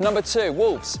 Number two,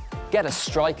 Wolves get a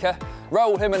striker.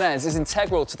 Raúl Jiménez is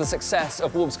integral to the success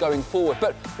of Wolves going forward,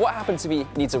 but what happens if he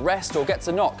needs a rest or gets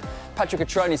a knock? Patrick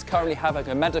Cutrone is currently having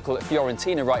a medical at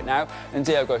Fiorentina right now, and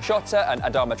Diogo Jota and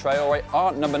Adama Traore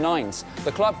aren't number 9s.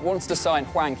 The club wants to sign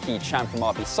Hwang Hee-chan from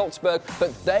RB Salzburg,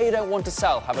 but they don't want to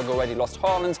sell, having already lost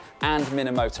Haaland and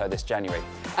Minamoto this January.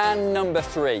 And number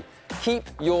 3. Keep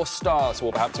your stars,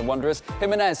 Wolverhampton Wanderers.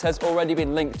 Jimenez has already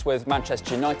been linked with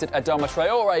Manchester United. Adama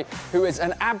Traore, who is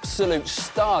an absolute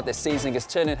star this season, is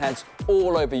turning heads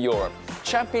all over Europe.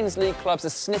 Champions League clubs are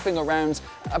sniffing around,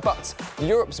 but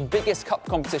Europe's biggest cup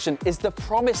competition is the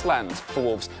promised land for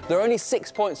Wolves. They're only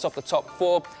 6 points off the top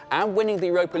 4, and winning the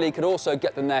Europa League could also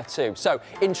get them there too. So,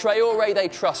 in Traore they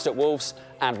trust at Wolves,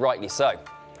 and rightly so.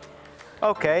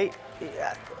 OK.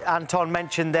 Anton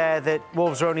mentioned there that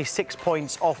Wolves are only 6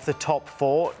 points off the top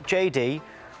 4. JD,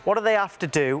 what do they have to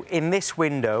do in this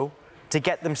window to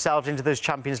get themselves into those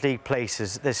Champions League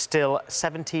places? There's still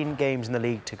 17 games in the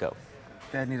league to go.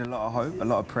 They need a lot of hope, a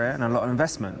lot of prayer and a lot of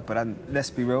investment. But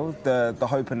let's be real, the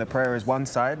hope and the prayer is one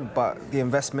side, but the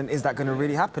investment, is that going to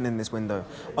really happen in this window?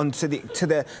 To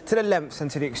the lengths and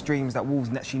to the extremes that Wolves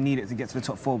actually need it to get to the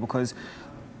top 4, because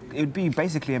it would be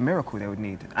basically a miracle they would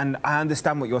need. And I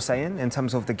understand what you're saying in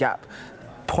terms of the gap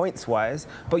points-wise,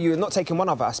 but you're not taking one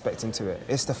other aspect into it.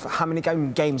 It's how many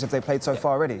games have they played so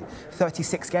far already?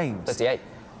 36 games. 38.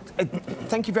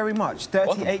 Thank you very much.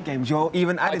 38 games. You're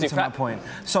even adding to my point.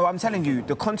 So I'm telling you,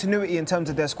 the continuity in terms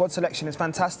of their squad selection is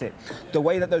fantastic. The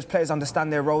way that those players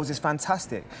understand their roles is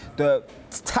fantastic. The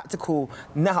tactical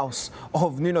nous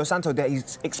of Nuno Santo that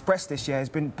he's expressed this year has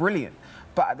been brilliant.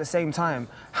 But at the same time,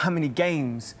 how many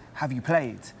games have you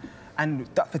played? And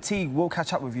that fatigue will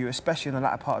catch up with you, especially in the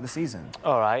latter part of the season.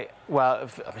 All right. Well,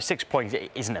 6 points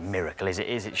isn't a miracle, is it?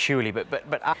 Is it surely?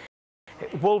 But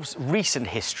Wolves' recent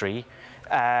history,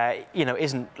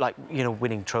 isn't like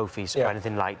winning trophies or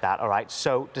anything like that. All right.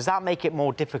 So does that make it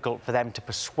more difficult for them to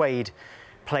persuade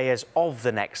players of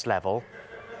the next level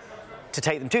to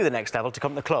take them to the next level to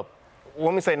come to the club?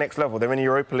 When we say next level, they're in the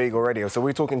Europa League already, so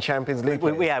we're talking Champions League.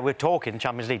 We're talking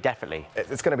Champions League, definitely.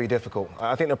 It's going to be difficult.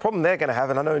 I think the problem they're going to have,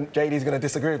 and I know JD's going to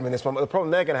disagree with me on this one, but the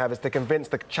problem they're going to have is to convince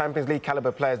the Champions League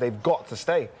calibre players they've got to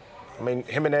stay. I mean,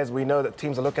 Jimenez, we know that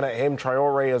teams are looking at him,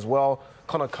 Traore as well,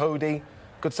 Connor Cody,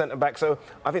 good centre-back. So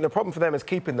I think the problem for them is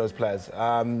keeping those players.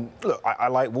 Look, I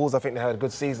like Wolves. I think they had a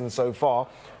good season so far.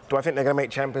 Do I think they're going to make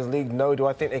Champions League? No. Do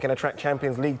I think they can attract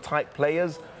Champions League-type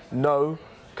players? No.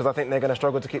 Because I think they're going to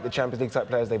struggle to keep the Champions League type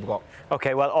players they've got.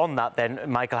 OK, well, on that then,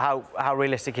 Michael, how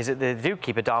realistic is it that they do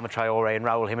keep Adama Traore and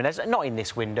Raúl Jiménez? Not in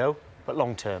this window, but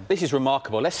long term. This is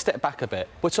remarkable. Let's step back a bit.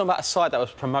 We're talking about a side that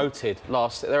was promoted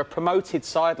they're a promoted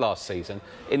side last season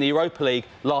in the Europa League,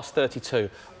 last 32.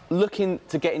 Looking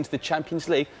to get into the Champions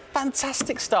League.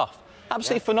 Fantastic stuff.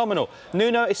 Absolutely phenomenal.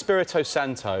 Nuno Espirito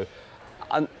Santo,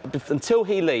 until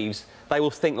he leaves, they will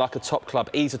think like a top club.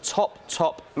 He's a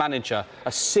top manager,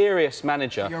 a serious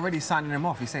manager. You're already signing him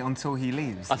off. You say until he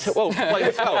leaves. Nothing's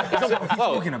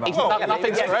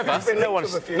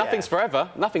forever.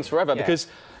 Nothing's forever because,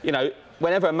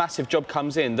 whenever a massive job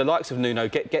comes in, the likes of Nuno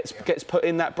gets put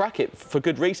in that bracket for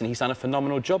good reason. He's done a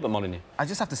phenomenal job at Molineux. I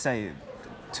just have to say,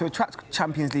 to attract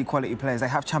Champions League quality players, they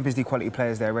have Champions League quality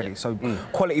players there already. So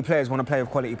quality players want to play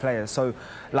with quality players. So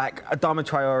like Adama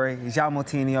Traore, João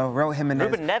Moutinho, Raúl Jiménez.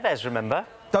 Ruben Neves, remember?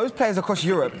 Those players across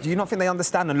Europe, do you not think they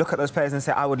understand and look at those players and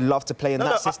say, I would love to play in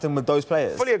that system with those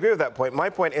players? I fully agree with that point. My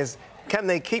point is, can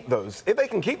they keep those? If they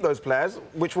can keep those players,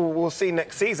 which we'll see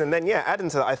next season, then yeah, adding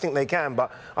to that, I think they can.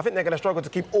 But I think they're going to struggle to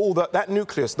keep all that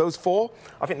nucleus, those 4.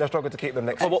 I think they'll struggle to keep them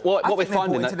next season. What we're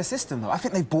finding bought into the system, though. I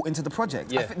think they've bought into the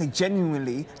project. Yeah. I think they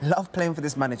genuinely love playing for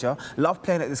this manager, love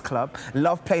playing at this club,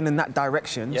 love playing in that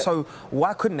direction. Yeah. So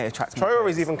why couldn't they attract more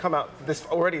players? Traore's even come out this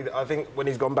already, I think, when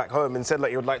he's gone back home and said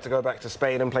like he would like to go back to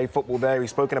Spain and play football there.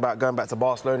 He's spoken about going back to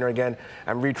Barcelona again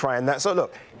and retrying that. So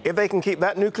look, if they can keep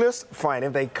that nucleus, fine.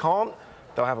 If they can't,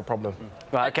 they'll have a problem.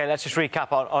 Right, OK, let's just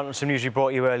recap on some news we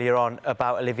brought you earlier on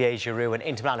about Olivier Giroud. And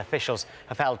Inter Milan officials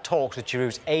have held talks with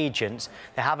Giroud's agents.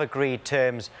 They have agreed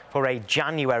terms for a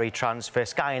January transfer.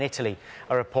 Sky in Italy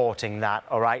are reporting that,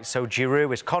 all right? So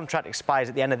Giroud, his contract expires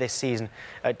at the end of this season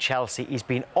at Chelsea. He's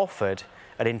been offered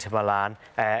at Inter Milan.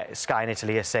 Sky in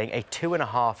Italy are saying a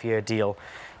 2.5-year deal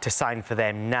to sign for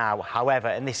them now. However,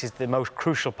 and this is the most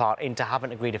crucial part, Inter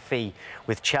haven't agreed a fee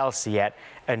with Chelsea yet,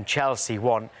 and Chelsea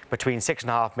want between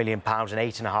 £6.5 million and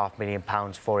 £8.5 million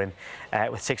for him,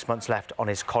 with 6 months left on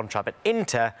his contract. But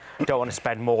Inter don't want to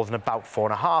spend more than about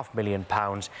 £4.5 million.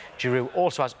 Giroud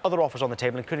also has other offers on the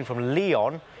table, including from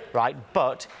Lyon, right?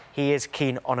 But he is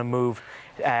keen on a move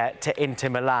to Inter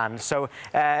Milan. So,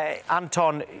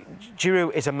 Anton,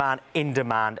 Giroud is a man in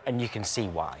demand, and you can see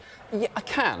why. Yeah, I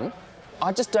can.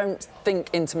 I just don't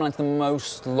think Inter Milan's the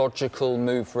most logical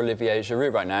move for Olivier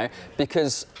Giroud right now,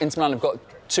 because Inter Milan have got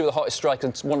two of the hottest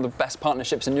strikers, one of the best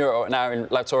partnerships in Europe right now in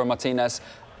Lautaro Martinez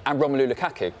and Romelu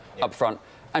Lukaku up front.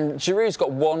 And Giroud's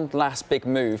got one last big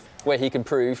move where he can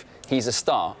prove he's a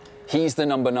star. He's the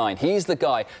number 9. He's the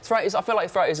guy. I feel like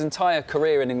throughout his entire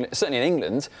career, in England, certainly in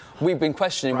England, we've been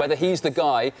questioning whether he's the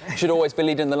guy who should always be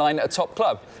leading the line at a top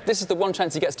club. This is the one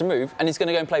chance he gets to move, and he's going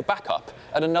to go and play backup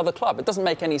at another club. It doesn't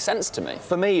make any sense to me.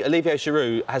 For me, Olivier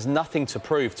Giroud has nothing to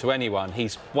prove to anyone.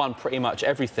 He's won pretty much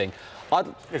everything.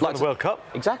 He's won the World Cup.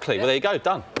 Exactly. Yeah. Well, there you go.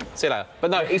 Done. See you later.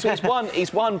 But no,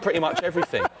 he's won pretty much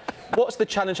everything. What's the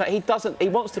challenge? He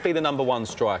wants to be the number 1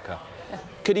 striker.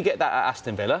 Could he get that at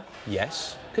Aston Villa?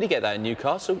 Yes. Could he get that at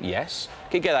Newcastle? Yes.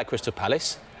 Could he get that at Crystal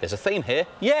Palace? There's a theme here.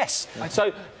 Yes.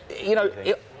 So, you know,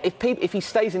 if he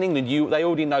stays in England, they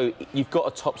already know you've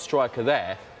got a top striker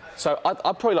there. So I'd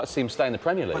probably like to see him stay in the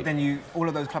Premier League. But then all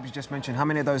of those clubs you just mentioned, how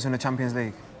many of those are in the Champions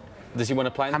League? Does he want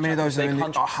to play in the Champions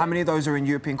League? How many of those are in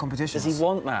European competitions? Does he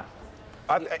want that?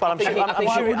 But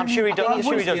I'm sure he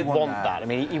doesn't want that. I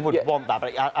mean, he would want that,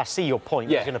 but I see your point.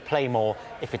 Yeah. He's going to play more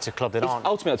if it's a club that aren't.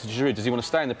 Ultimately, to Giroud, does he want to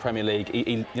stay in the Premier League?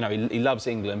 He loves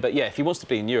England, but yeah, if he wants to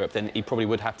be in Europe, then he probably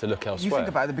would have to look elsewhere. You think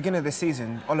about it, at the beginning of this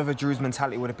season, Oliver Giroud's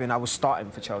mentality would have been, I was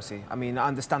starting for Chelsea. I mean, I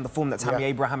understand the form that Tammy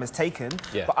Abraham has taken,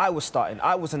 but I was starting.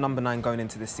 I was a number 9 going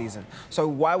into this season. So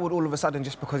why would all of a sudden,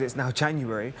 just because it's now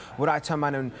January, would I turn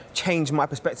around and change my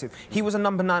perspective? He was a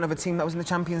number 9 of a team that was in the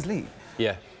Champions League.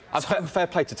 Yeah. Fair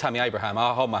play to Tammy Abraham.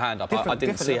 I'll hold my hand up. I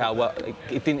didn't see how well,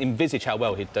 he didn't envisage how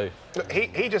well he'd do.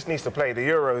 He just needs to play. The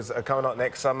Euros are coming up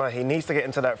next summer. He needs to get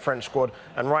into that French squad,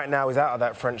 and right now he's out of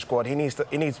that French squad. He needs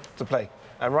to play.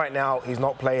 And right now he's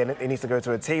not playing. He needs to go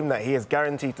to a team that he is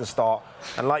guaranteed to start.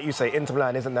 And like you say, Inter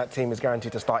Milan isn't that team he's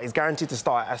guaranteed to start. He's guaranteed to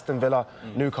start at Aston Villa,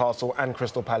 Newcastle, and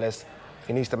Crystal Palace.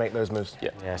 He needs to make those moves.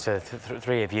 Yeah, so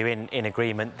three of you in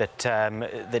agreement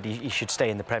that he should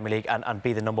stay in the Premier League and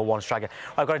be the number 1 striker.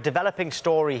 I've got a developing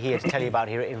story here to tell you about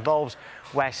here. It involves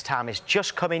West Ham. It's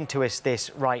just come into us this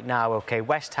right now, OK?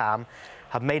 West Ham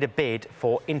have made a bid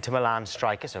for Inter Milan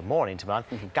striker, so more on Inter Milan,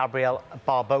 Gabriel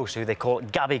Barbosa, who they call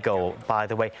Gabigol, by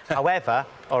the way. However,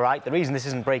 all right, the reason this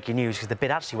isn't breaking news is because the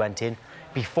bid actually went in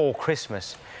before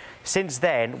Christmas. Since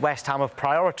then, West Ham have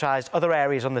prioritised other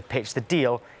areas on the pitch. The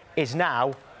deal is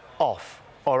now off,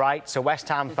 all right? So West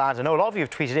Ham fans, I know a lot of you have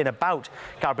tweeted in about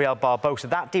Gabriel Barbosa.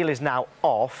 That deal is now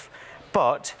off,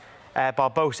 but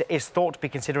Barbosa is thought to be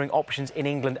considering options in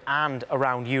England and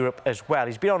around Europe as well.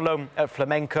 He's been on loan at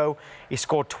Flamenco. He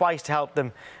scored twice to help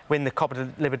them win the Copa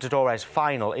Libertadores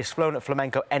final. His loan at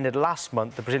Flamenco ended last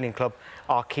month. The Brazilian club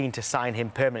are keen to sign him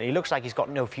permanently. He looks like he's got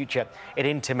no future at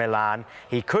Inter Milan.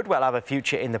 He could well have a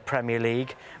future in the Premier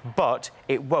League, but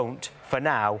it won't, for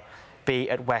now,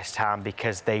 be at West Ham,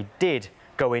 because they did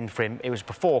go in for him. It was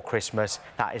before Christmas.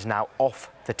 That is now off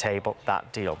the table,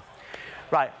 that deal.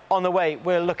 Right, on the way,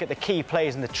 we'll look at the key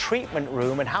players in the treatment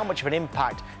room and how much of an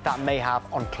impact that may have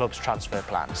on clubs' transfer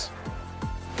plans.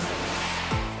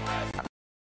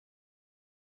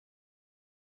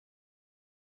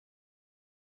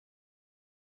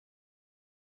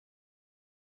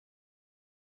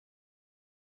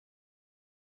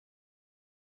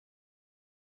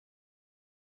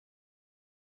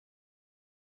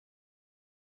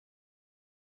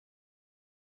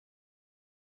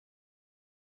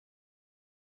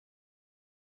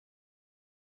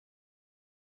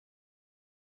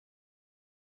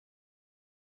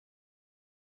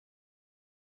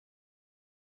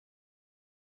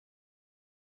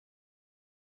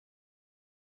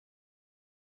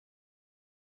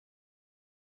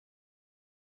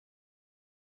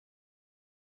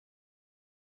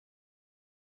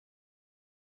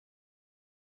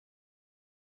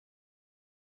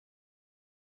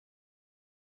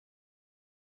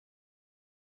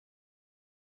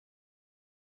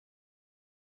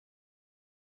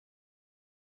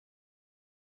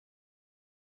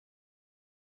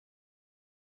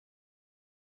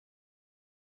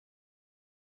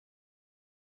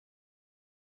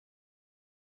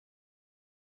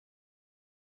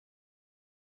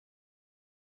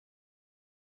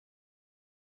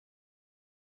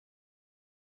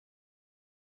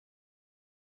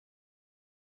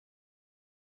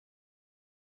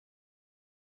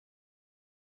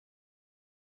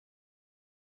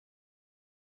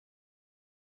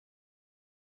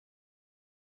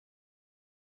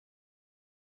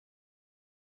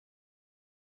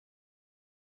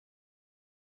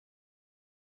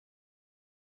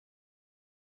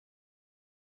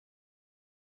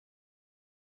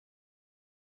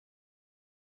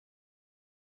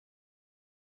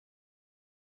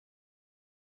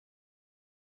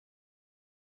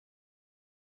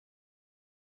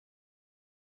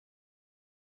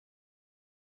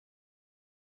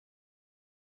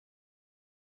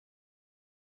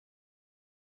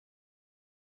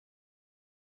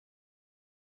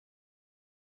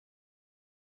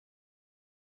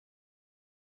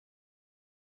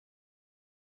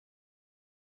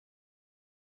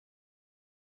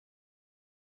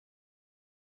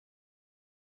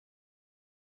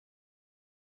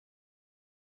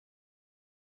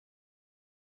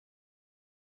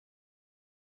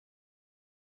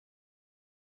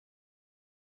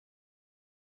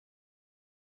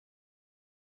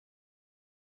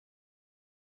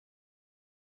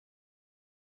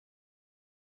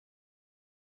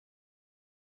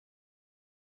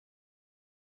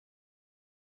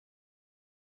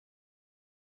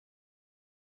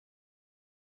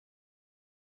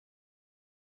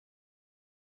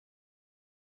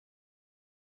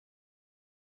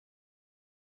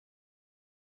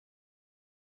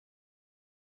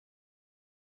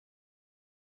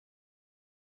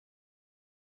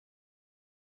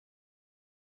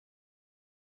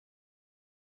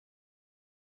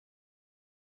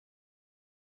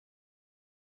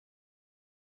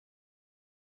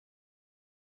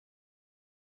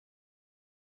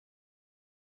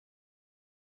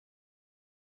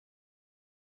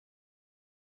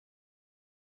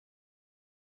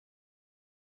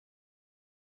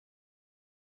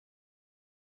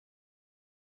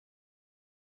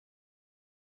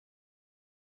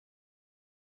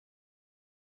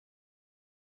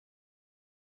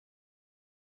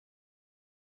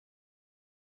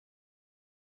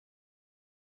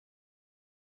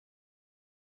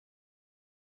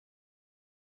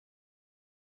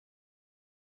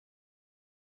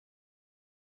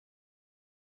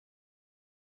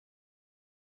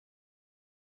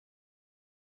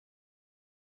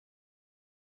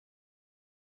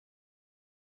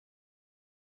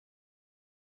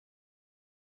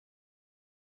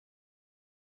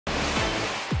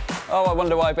 Oh, I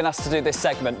wonder why I've been asked to do this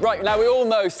segment. Right, now we all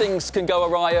know things can go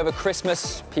awry over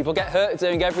Christmas. People get hurt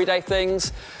doing everyday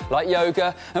things like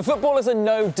yoga, and footballers are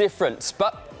no different.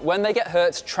 But when they get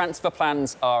hurt, transfer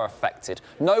plans are affected.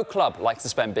 No club likes to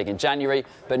spend big in January,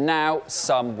 but now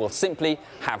some will simply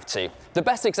have to. The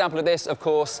best example of this, of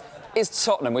course, is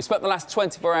Tottenham. We spent the last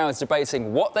 24 hours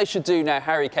debating what they should do now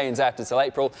Harry Kane's out until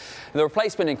April. The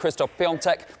replacement in Krzysztof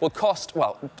Piątek will cost,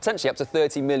 well, potentially up to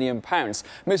 £30 million.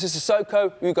 Moussa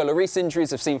Sissoko, Hugo Lloris injuries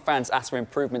have seen fans ask for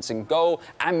improvements in goal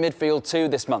and midfield too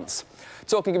this month.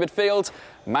 Talking of midfield,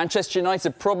 Manchester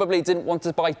United probably didn't want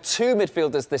to buy 2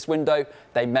 midfielders this window.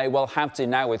 They may well have to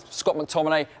now with Scott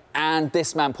McTominay and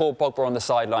this man Paul Pogba on the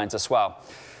sidelines as well.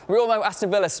 We all know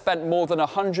Aston Villa spent more than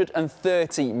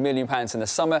 £130 million in the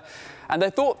summer, and they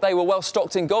thought they were well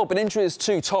stocked in goal, but injuries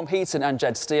to Tom Heaton and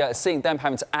Jed Steer are seeing them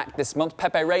having to act this month.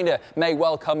 Pepe Reina may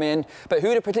well come in, but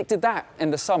who'd have predicted that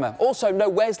in the summer? Also, no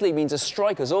Wesley means a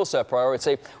striker's also a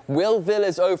priority. Will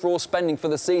Villa's overall spending for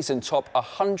the season top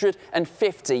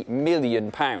 £150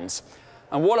 million?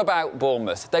 And what about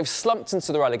Bournemouth? They've slumped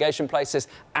into the relegation places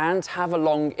and have a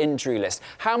long injury list.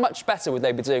 How much better would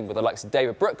they be doing with the likes of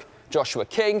David Brooke, Joshua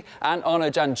King and Arno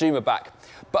Janjuma back?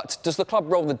 But does the club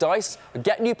roll the dice,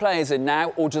 get new players in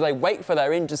now, or do they wait for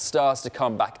their injured stars to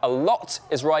come back? A lot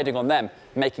is riding on them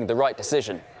making the right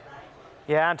decision.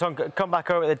 Yeah, Anton, come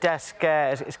back over to the desk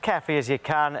as carefully as you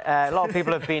can. A lot of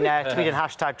people have been tweeting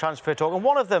hashtag transfer talk, and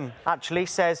one of them actually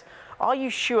says, are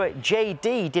you sure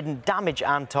JD didn't damage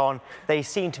Anton? They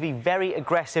seem to be very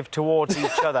aggressive towards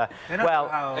each other.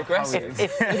 Well,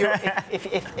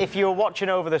 if you were watching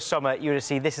over the summer, you would have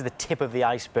seen this is the tip of the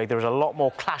iceberg. There was a lot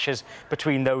more clashes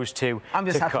between those two. I'm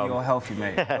just happy you're healthy,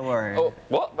 mate. Don't worry. Oh,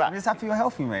 what? I'm just happy you're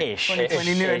healthy, mate. Ish.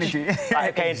 2020 new energy.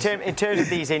 Right, OK, in terms of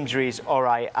these injuries, all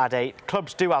right, Ade,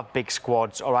 clubs do have big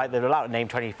squads, all right? They're allowed to name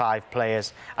 25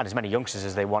 players and as many youngsters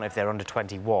as they want if they're under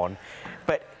 21.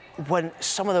 But when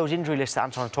some of those injury lists that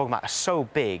Anton was talking about are so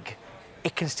big,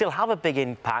 it can still have a big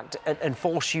impact and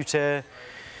force you to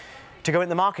go in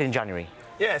the market in January.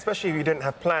 Yeah, especially if you didn't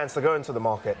have plans to go into the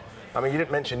market. I mean, you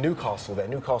didn't mention Newcastle there.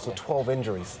 Newcastle, 12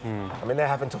 injuries. I mean, they're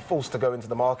having to force to go into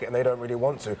the market and they don't really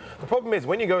want to. The problem is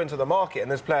when you go into the market and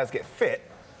those players get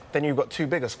fit, then you've got 2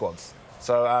 bigger squads.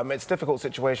 So it's a difficult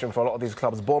situation for a lot of these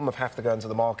clubs. Bournemouth have to go into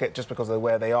the market just because of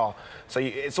where they are. So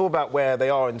it's all about where they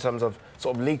are in terms of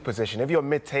sort of league position. If you're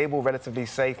mid-table, relatively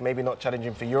safe, maybe not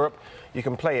challenging for Europe, you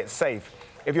can play it safe.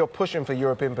 If you're pushing for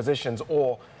European positions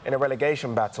or in a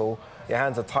relegation battle, your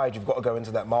hands are tied, you've got to go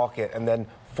into that market and then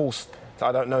force,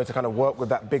 I don't know, to kind of work with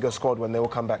that bigger squad when they all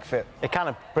come back fit. It kind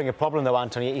of bring a problem though,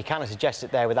 Anthony. You kind of suggest it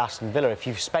there with Aston Villa. If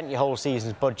you've spent your whole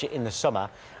season's budget in the summer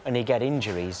and you get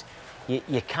injuries,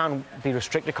 you can be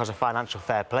restricted because of financial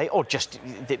fair play or just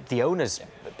the owner's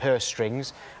purse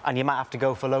strings, and you might have to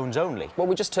go for loans only. Well,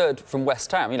 we just heard from West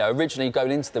Ham, you know, originally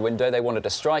going into the window they wanted a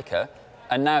striker,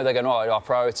 and now they're going, oh, our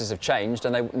priorities have changed,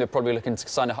 and they're probably looking to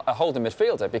sign a holding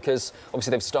midfielder because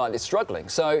obviously they've started struggling.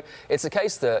 So it's a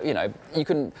case that, you know,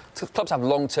 clubs have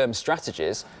long-term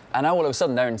strategies, and now all of a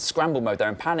sudden they're in scramble mode, they're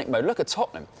in panic mode. Look at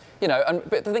Tottenham, you know,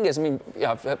 but the thing is, I mean, you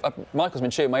know, Michael's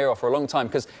been chewing my ear off for a long time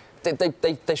because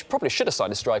they probably should have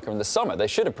signed a striker in the summer. They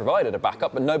should have provided a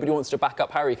backup, but nobody wants to back up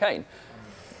Harry Kane.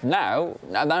 Now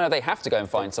they have to go and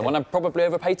find someone and probably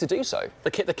overpay to do so.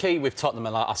 The key with Tottenham,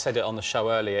 and I said it on the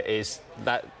show earlier, is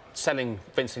that selling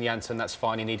Vincent Janssen, that's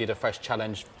fine. He needed a fresh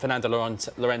challenge. Fernando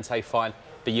Llorente, fine.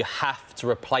 But you have to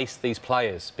replace these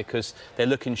players because they're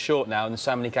looking short now and there's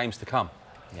so many games to come.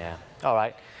 Yeah. All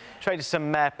right. Straight to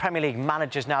some Premier League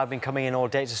managers now have been coming in all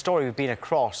day. It's a story we've been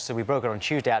across, so we broke it on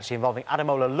Tuesday, actually, involving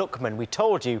Ademola Lookman. We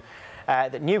told you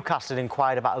that Newcastle had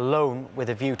inquired about a loan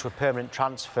with a view to a permanent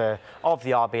transfer of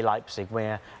the RB Leipzig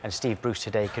winger, and Steve Bruce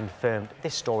today confirmed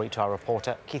this story to our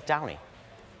reporter, Keith Downey.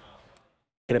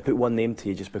 Can I put one name to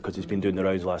you just because he's been doing the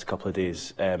rounds the last couple of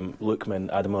days? Ademola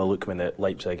Lookman at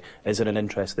Leipzig. Is there an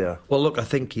interest there? Well, look, I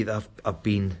think I've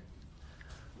been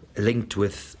linked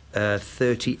with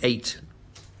 38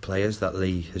 players that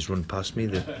Lee has run past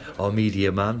me, our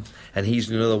media man, and he's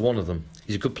another one of them.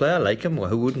 He's a good player, I like him, well,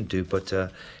 who wouldn't do, but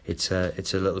it's a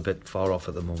little bit far off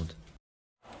at the moment.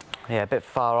 Yeah, a bit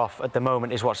far off at the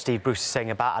moment is what Steve Bruce is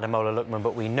saying about Ademola Lookman,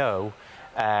 but we know,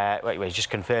 he's just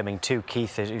confirming to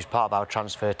Keith, who's part of our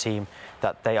transfer team,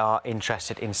 that they are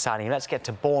interested in signing. Let's get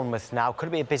to Bournemouth now. Could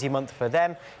it be a busy month for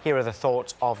them? Here are the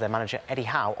thoughts of their manager, Eddie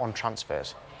Howe, on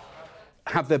transfers.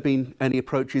 Have there been any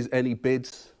approaches, any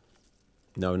bids?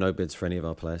 No bids for any of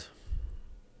our players.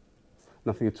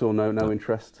 Nothing at all, no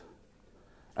interest?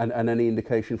 And any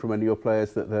indication from any of your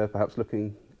players that they're perhaps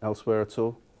looking elsewhere at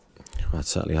all? Well, I'd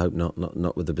certainly hope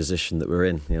not with the position that we're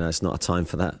in. You know, it's not a time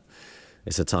for that.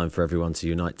 it's a time for everyone to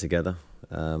unite together,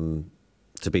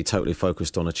 to be totally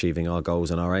focused on achieving our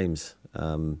goals and our aims.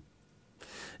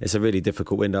 It's a really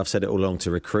difficult window. I've said it all along,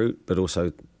 to recruit, but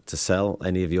also to sell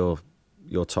any of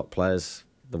your top players,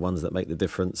 the ones that make the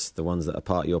difference, the ones that are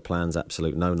part of your plans.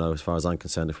 Absolute no-no as far as I'm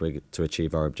concerned if we're to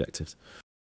achieve our objectives.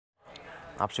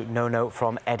 Absolute no-no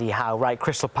from Eddie Howe. Right,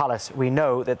 Crystal Palace, we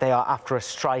know that they are after a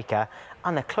striker,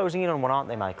 and they're closing in on one, aren't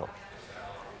they, Michael?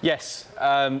 Yes,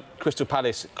 Crystal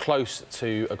Palace close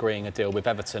to agreeing a deal with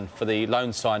Everton for the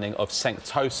loan signing of Cenk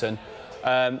Tosun.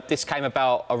 This came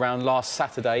about around last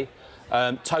Saturday.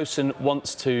 Tosun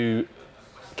wants to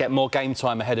get more game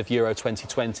time ahead of Euro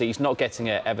 2020. He's not getting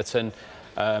it at Everton,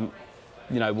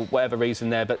 you know, whatever reason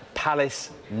there, but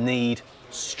Palace need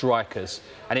strikers.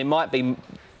 And it might be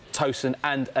Tosun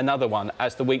and another one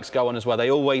as the weeks go on as well.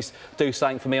 They always do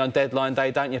something for me on deadline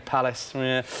day, don't you, Palace?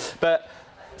 Yeah. But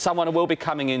someone will be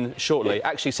coming in shortly.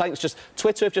 Actually,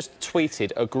 Twitter have just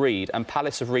tweeted, agreed, and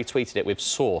Palace have retweeted it with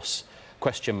source, ?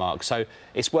 So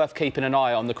it's worth keeping an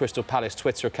eye on the Crystal Palace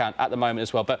Twitter account at the moment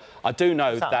as well. But I do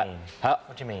know that...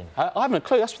 What do you mean? I haven't a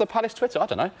clue. That's for the Palace Twitter. I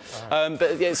don't know. Right.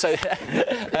 But yeah, so...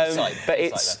 but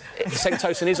Cenk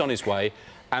Tosun is on his way,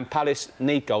 and Palace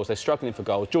need goals. They're struggling for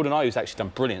goals. Jordan Ayew's actually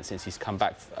done brilliant since he's come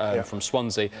back from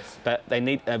Swansea. Yes. But they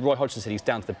need... Roy Hodgson said he's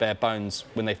down to the bare bones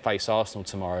when they face Arsenal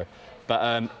tomorrow.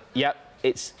 But, yeah,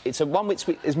 it's a one which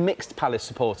is mixed Palace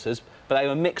supporters, but they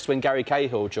were mixed when Gary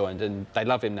Cahill joined, and they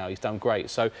love him now. He's done great.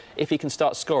 So if he can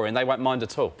start scoring, they won't mind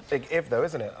at all. Big if, though,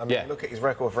 isn't it? I mean, look at his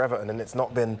record for Everton, and it's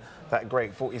not been that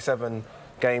great. 47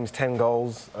 games, 10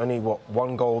 goals, only,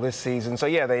 one goal this season. So,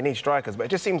 yeah, they need strikers. But it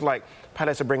just seems like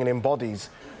Palace are bringing in bodies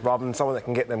rather than someone that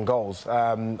can get them goals.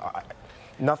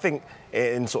 Nothing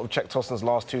in sort of Cenk Tosun's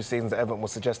last 2 seasons at Everton will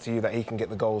suggest to you that he can get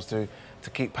the goals to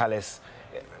keep Palace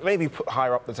maybe put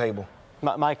higher up the table.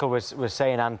 Michael was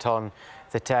saying, Anton,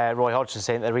 that Roy Hodgson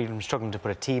saying they're even struggling to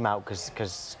put a team out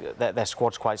because their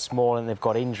squad's quite small and they've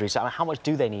got injuries. I mean, how much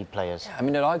do they need players? Yeah, I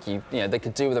mean, I'd argue, you know, they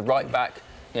could do with a right back,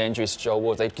 injuries to Joel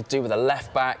Ward. They could do with a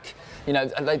left back. You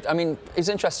know, I mean, it's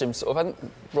interesting. Sort of, I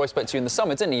think Roy spoke to you in the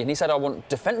summer, didn't he? And he said, I want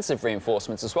defensive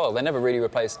reinforcements as well. They never really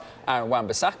replaced Aaron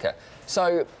Wan-Bissaka.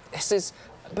 So this is...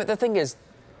 But the thing is,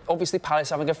 obviously,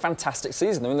 Palace having a fantastic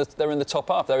season. They're in the top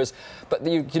half. But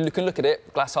you can look at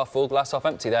it, glass half full, glass half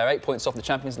empty. They're 8 points off the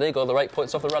Champions League, or they're 8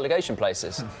 points off the relegation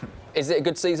places. Is it a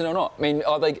good season or not? I mean,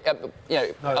 are they,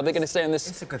 are they going to stay on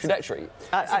this trajectory?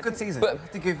 It's a good season. But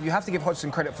you have to give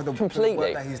Hodgson credit for the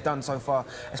work that he's done so far.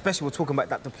 Especially we're talking about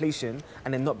that depletion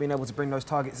and then not being able to bring those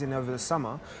targets in over the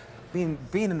summer. Being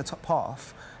in the top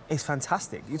half is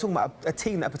fantastic. You're talking about a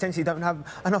team that potentially don't have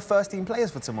enough first-team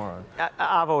players for tomorrow.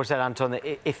 I've always said, Anton, that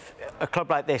if a club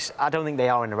like this, I don't think they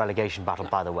are in a relegation battle,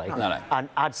 by the way. No. And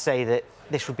I'd say that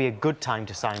this would be a good time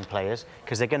to sign players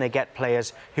because they're going to get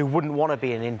players who wouldn't want to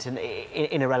be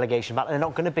in a relegation battle. They're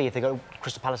not going to be if they go to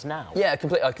Crystal Palace now. Yeah,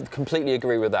 I completely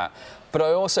agree with that. But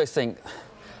I also think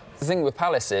the thing with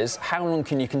Palace is, how long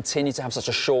can you continue to have such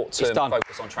a short-term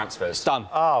focus on transfers? It's done.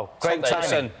 Oh, great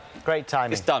timing. Great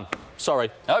timing. It's done.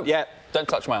 Sorry. Oh, yeah. Don't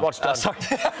touch my arm. What's done? Sorry.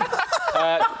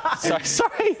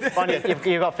 Sorry.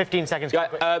 You've got 15 seconds.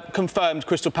 Confirmed,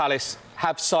 Crystal Palace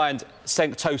have signed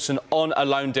Cenk Tosun on a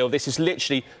loan deal. This is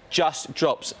literally just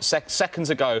dropped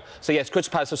seconds ago. So, yes,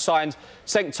 Crystal Palace have signed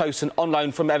Cenk Tosun on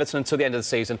loan from Everton until the end of the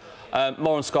season.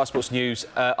 More on Sky Sports News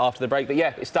after the break. But,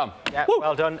 yeah, it's done. Yeah,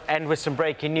 well done. End with some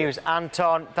breaking news.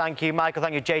 Anton, thank you. Michael,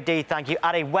 thank you. JD, thank you.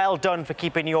 Addy, well done for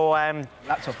keeping your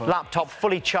laptop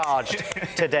fully charged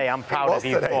today. I'm proud of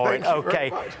you for it.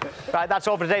 OK. Right, that's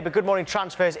all for today. But Good Morning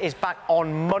Transfers is back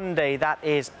on Monday. That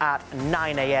is at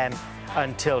 9 a.m.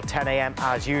 until 10 a.m.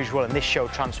 as usual. And this show,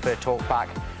 Transfer Talk, back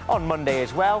on Monday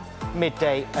as well,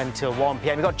 midday until 1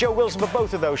 p.m. We've got Joe Wilson for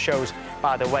both of those shows,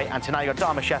 by the way. And tonight you've got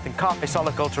Dharma Sheth and Carpe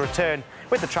Solical to return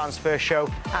with the Transfer Show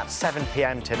at 7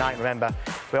 p.m. tonight. Remember,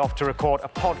 we're off to record a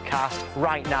podcast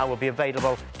right now. Will be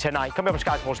available tonight. Coming up on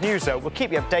Sky Sports News, though, we'll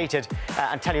keep you updated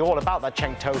and tell you all about that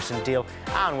Cenk Tosun deal.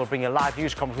 And we'll bring you a live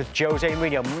news conference with Jose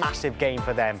Mourinho. Massive game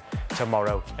for them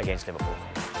tomorrow against Liverpool.